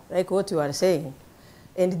Africa, like what you are saying,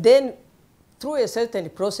 and then through a certain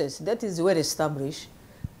process that is well established,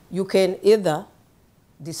 you can either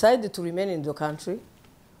decide to remain in the country,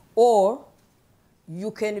 or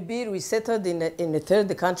you can be resettled in a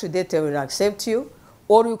third country that will accept you,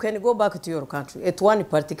 or you can go back to your country at one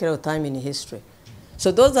particular time in history.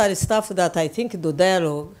 So those are the stuff that I think the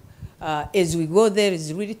dialogue, as we go there,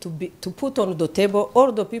 is really to put on the table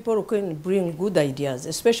all the people who can bring good ideas,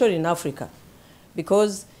 especially in Africa.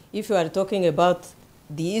 Because if you are talking about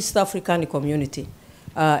the East African community,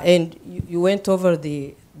 and you went over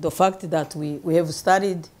the fact that we have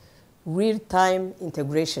studied real-time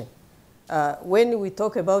integration. When we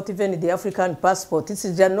talk about even the African passport, this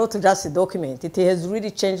is not just a document. It has really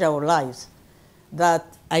changed our lives. That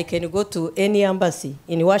I can go to any embassy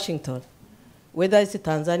in Washington, whether it's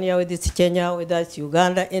Tanzania, whether it's Kenya, whether it's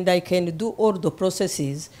Uganda, and I can do all the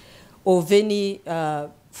processes of any,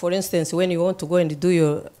 for instance, when you want to go and do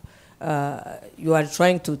you are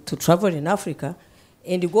trying to travel in Africa,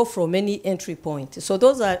 and you go from any entry point. So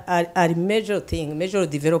those are major things, major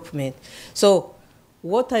development. So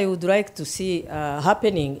what I would like to see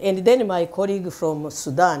happening, and then my colleague from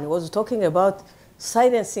Sudan was talking about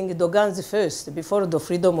silencing the guns first before the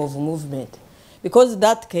freedom of movement, because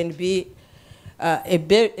that can be a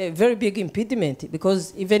very big impediment,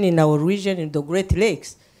 because even in our region, in the Great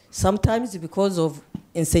Lakes, sometimes because of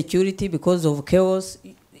insecurity, because of chaos,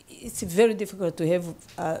 it's very difficult to have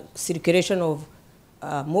circulation of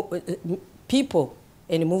people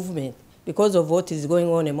and movement because of what is going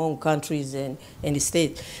on among countries and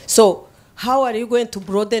states. So how are you going to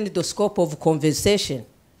broaden the scope of conversation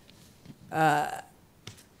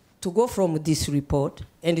to go from this report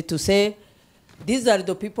and to say, these are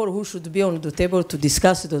the people who should be on the table to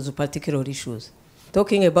discuss those particular issues?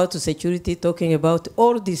 Talking about security, talking about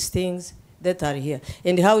all these things that are here.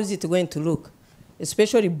 And how is it going to look?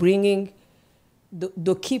 Especially bringing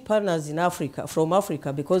the key partners in Africa, from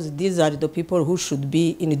Africa, because these are the people who should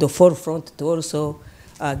be in the forefront to also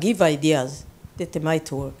give ideas that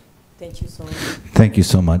might work. Thank you so much. Thank you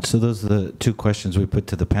so much. So those are the two questions we put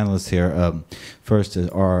to the panelists here. First,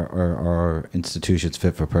 are institutions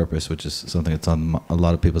fit for purpose, which is something that's on a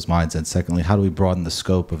lot of people's minds. And secondly, how do we broaden the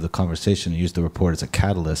scope of the conversation and use the report as a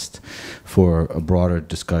catalyst for a broader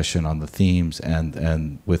discussion on the themes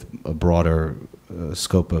and with a broader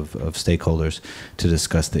scope of stakeholders to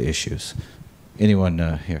discuss the issues? Anyone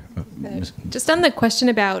here? Just on the question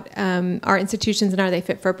about our institutions and are they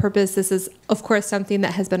fit for purpose, this is, of course, something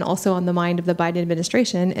that has been also on the mind of the Biden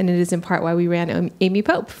administration, and it is in part why we ran Amy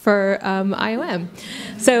Pope for IOM.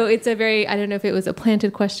 So it's a very, I don't know if it was a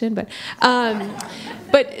planted question, but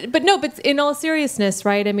in all seriousness,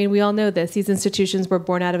 right? I mean, we all know this. These institutions were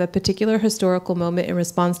born out of a particular historical moment in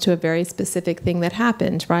response to a very specific thing that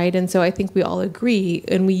happened, right? And so I think we all agree,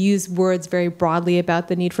 and we use words very broadly about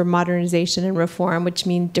the need for modernization and reform, which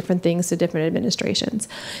mean different things to different administrations.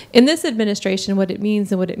 In this administration, what it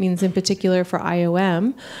means, and what it means in particular for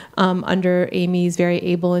IOM, under Amy's very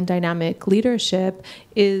able and dynamic leadership,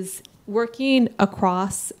 is working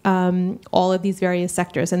across all of these various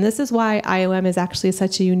sectors. And this is why IOM is actually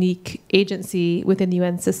such a unique agency within the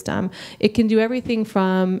UN system. It can do everything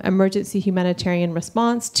from emergency humanitarian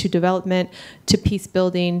response to development to peace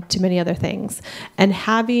building to many other things. And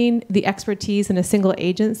having the expertise in a single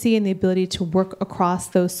agency and the ability to work across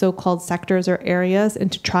those so-called sectors or areas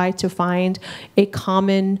and to try to find a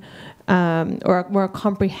common or a more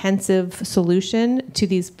comprehensive solution to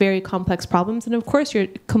these very complex problems. And of course, you're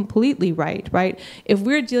completely right? If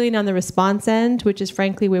we're dealing on the response end, which is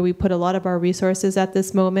frankly where we put a lot of our resources at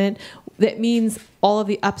this moment, that means all of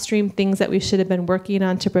the upstream things that we should have been working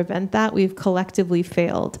on to prevent that, we've collectively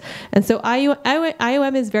failed. And so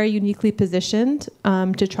IOM is very uniquely positioned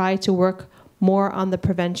to try to work more on the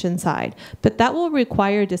prevention side. But that will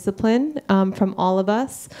require discipline from all of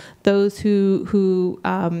us, those who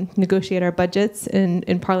negotiate our budgets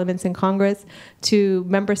in parliaments and Congress, to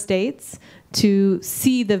member states, to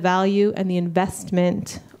see the value and the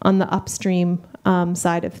investment on the upstream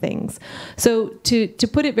side of things. So to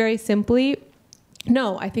put it very simply,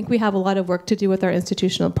 no, I think we have a lot of work to do with our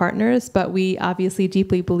institutional partners, but we obviously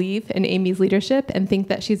deeply believe in Amy's leadership and think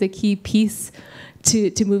that she's a key piece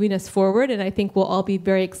to moving us forward, and I think we'll all be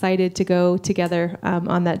very excited to go together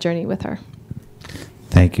on that journey with her.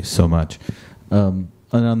 Thank you so much. And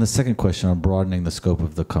on the second question, on broadening the scope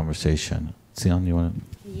of the conversation, Sion, you want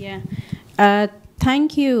to? Yeah.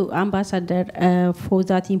 Thank you, Ambassador, for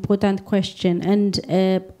that important question. And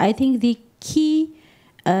I think the key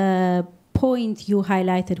point you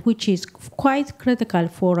highlighted, which is quite critical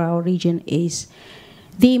for our region, is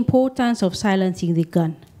the importance of silencing the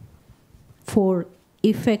gun for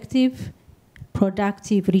effective,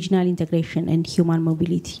 productive regional integration and human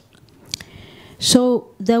mobility. So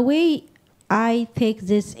the way I take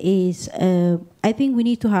this is, I think we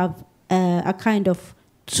need to have a kind of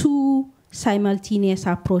two simultaneous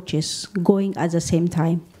approaches going at the same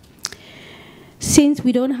time. Since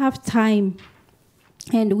we don't have time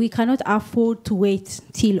and we cannot afford to wait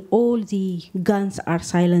till all the guns are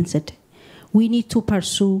silenced, we need to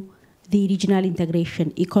pursue the regional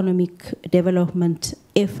integration, economic development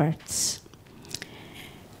efforts.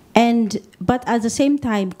 But at the same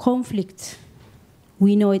time, conflict,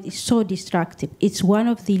 we know it is so destructive. It's one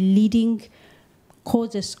of the leading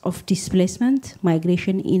causes of displacement,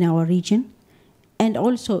 migration in our region. And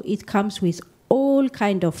also it comes with all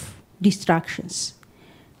kind of distractions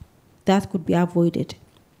that could be avoided.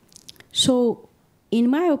 So in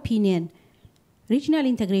my opinion, regional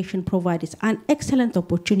integration provides an excellent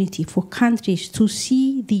opportunity for countries to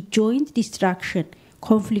see the joint destruction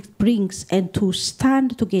conflict brings and to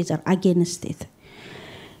stand together against it.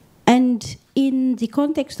 And in the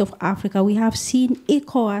context of Africa, we have seen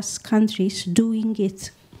ECOWAS countries doing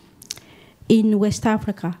it. In West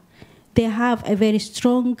Africa, they have a very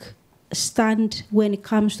strong stand when it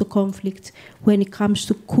comes to conflict, when it comes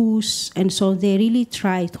to coups, and so they really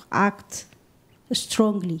try to act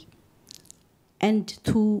strongly and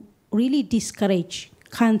to really discourage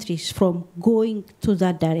countries from going to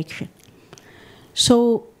that direction.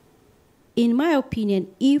 So, in my opinion,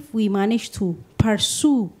 if we manage to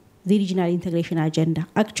pursue the regional integration agenda,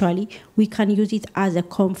 actually, we can use it as a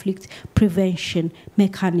conflict prevention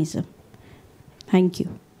mechanism. Thank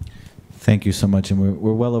you. Thank you so much, and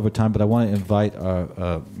we're well over time, but I want to invite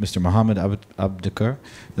Mr. Mohammed Abdikar,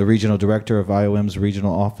 the Regional Director of IOM's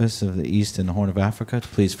Regional Office of the East and Horn of Africa,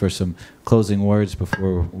 please for some closing words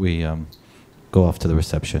before we go off to the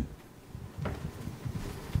reception.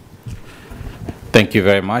 Thank you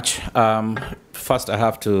very much. First, I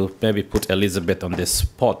have to maybe put Elizabeth on this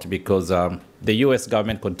spot because the U.S.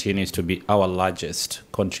 government continues to be our largest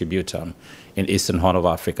contributor in Eastern Horn of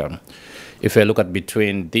Africa. If we look at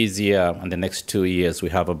between this year and the next 2 years, we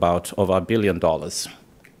have about over $1 billion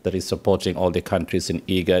that is supporting all the countries in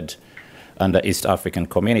IGAD and the East African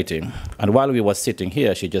community. And while we were sitting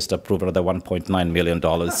here, she just approved another $1.9 million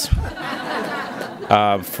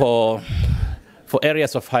for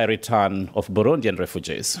areas of high return of Burundian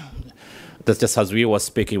refugees. That's just as we were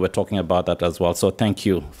speaking, we're talking about that as well. So thank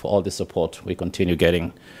you for all the support we continue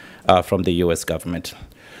getting from the US government.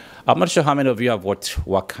 I'm not sure how many of you have watched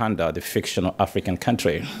Wakanda, the fictional African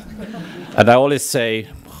country. And I always say,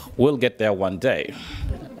 we'll get there one day.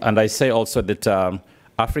 And I say also that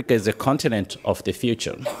Africa is a continent of the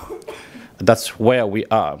future. That's where we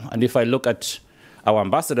are. And if I look at our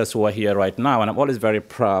ambassadors who are here right now, and I'm always very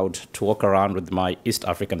proud to walk around with my East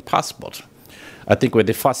African passport. I think we're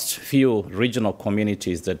the first few regional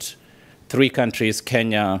communities that 3 countries,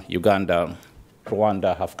 Kenya, Uganda,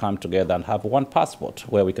 Rwanda, have come together and have one passport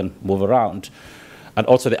where we can move around. and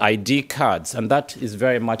also the ID cards, and that is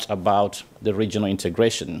very much about the regional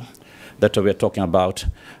integration that we're talking about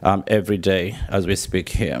every day as we speak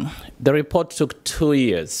here. The report took 2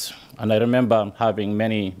 years, and I remember having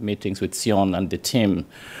many meetings with Sion and the team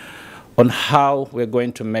on how we're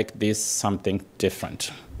going to make this something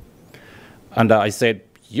different. And I said,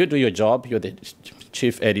 you do your job, you're the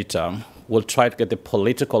chief editor, we'll try to get the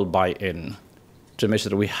political buy-in to make sure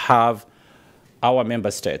that we have our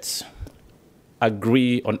member states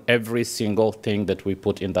agree on every single thing that we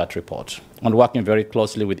put in that report. And working very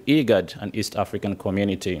closely with IGAD and East African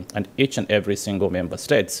Community and each and every single member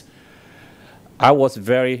states, I was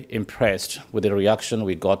very impressed with the reaction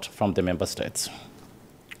we got from the member states.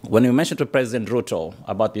 When we mentioned to President Ruto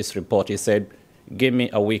about this report, he said, give me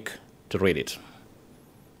a week to read it.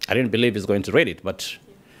 I didn't believe he's going to read it, but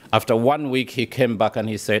after 1 week, he came back and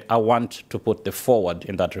he said, I want to put the forward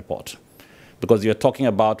in that report, because you're talking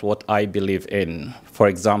about what I believe in. For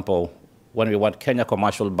example, when we want Kenya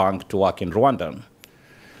Commercial Bank to work in Rwanda,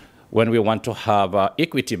 when we want to have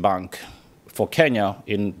Equity Bank for Kenya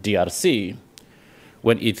in DRC,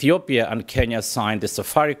 when Ethiopia and Kenya signed the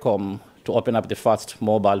Safaricom to open up the first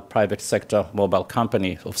mobile private sector mobile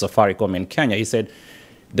company of Safaricom in Kenya, he said,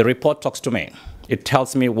 the report talks to me. It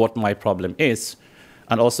tells me what my problem is.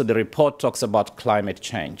 And also the report talks about climate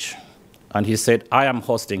change. And he said,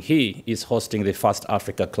 he is hosting the first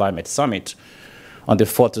Africa Climate Summit on the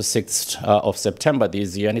 4th to 6th of September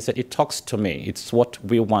this year. And he said, it talks to me. It's what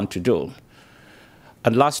we want to do.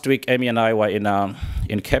 And last week, Amy and I were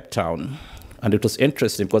in Cape Town. And it was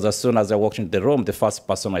interesting because as soon as I walked into the room, the first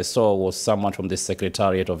person I saw was someone from the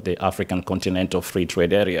Secretariat of the African Continental Free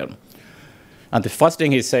Trade Area. And the first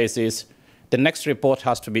thing he says is, the next report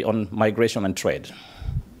has to be on migration and trade,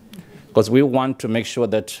 because we want to make sure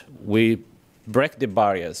that we break the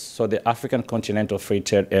barriers. So the African Continental Free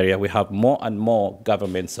Trade Area, we have more and more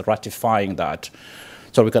governments ratifying that,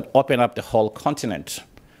 so we can open up the whole continent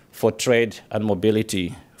for trade and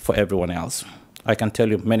mobility for everyone else. I can tell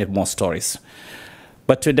you many more stories.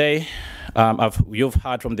 But today, you've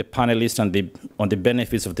heard from the panelists on the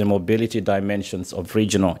benefits of the mobility dimensions of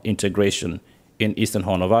regional integration in Eastern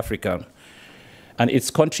Horn of Africa, and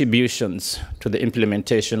its contributions to the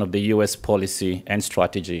implementation of the US policy and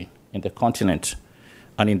strategy in the continent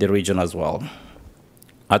and in the region as well.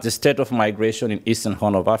 As the State of Migration in Eastern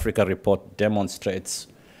Horn of Africa report demonstrates,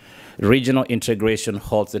 regional integration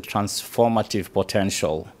holds the transformative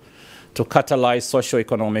potential to catalyze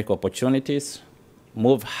socioeconomic opportunities,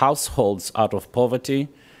 move households out of poverty,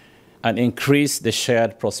 and increase the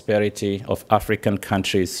shared prosperity of African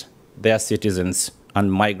countries, their citizens,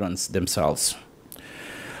 and migrants themselves.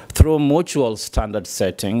 Through mutual standard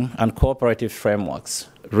setting and cooperative frameworks,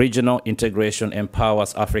 regional integration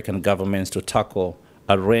empowers African governments to tackle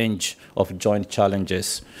a range of joint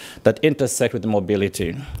challenges that intersect with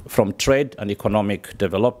mobility, from trade and economic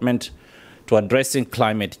development to addressing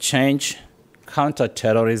climate change,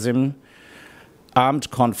 counter-terrorism,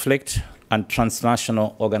 armed conflict, and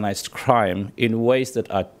transnational organized crime in ways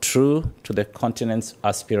that are true to the continent's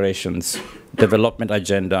aspirations, development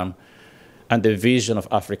agenda, and the vision of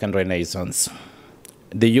African Renaissance.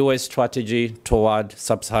 The US strategy toward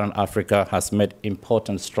sub-Saharan Africa has made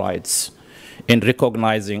important strides in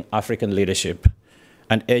recognizing African leadership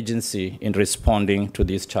and agency in responding to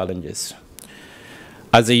these challenges.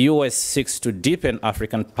 As the US seeks to deepen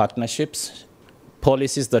African partnerships,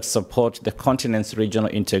 policies that support the continent's regional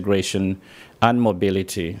integration and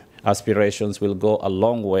mobility aspirations will go a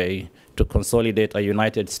long way to consolidate a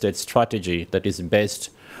United States strategy that is based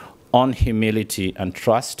on humility and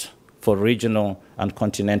trust for regional and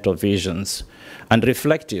continental visions, and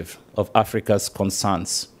reflective of Africa's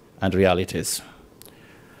concerns and realities.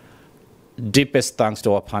 Deepest thanks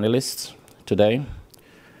to our panelists today.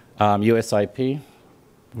 USIP,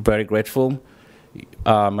 very grateful.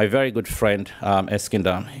 My very good friend,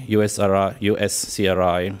 Eskinder,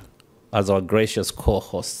 USCRI, as our gracious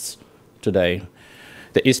co-hosts today.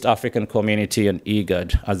 The East African Community and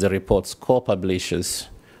IGAD as the report's co-publishers,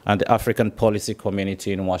 and the African Policy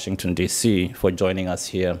Community in Washington, D.C. for joining us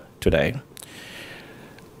here today.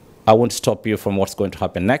 I won't stop you from what's going to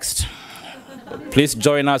happen next. Please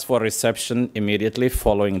join us for a reception immediately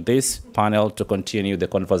following this panel to continue the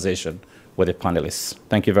conversation with the panelists.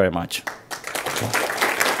 Thank you very much.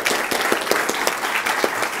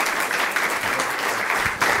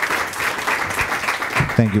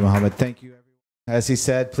 Thank you, Mohammed. Thank you, everyone. As he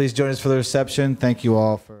said, please join us for the reception. Thank you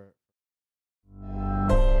all for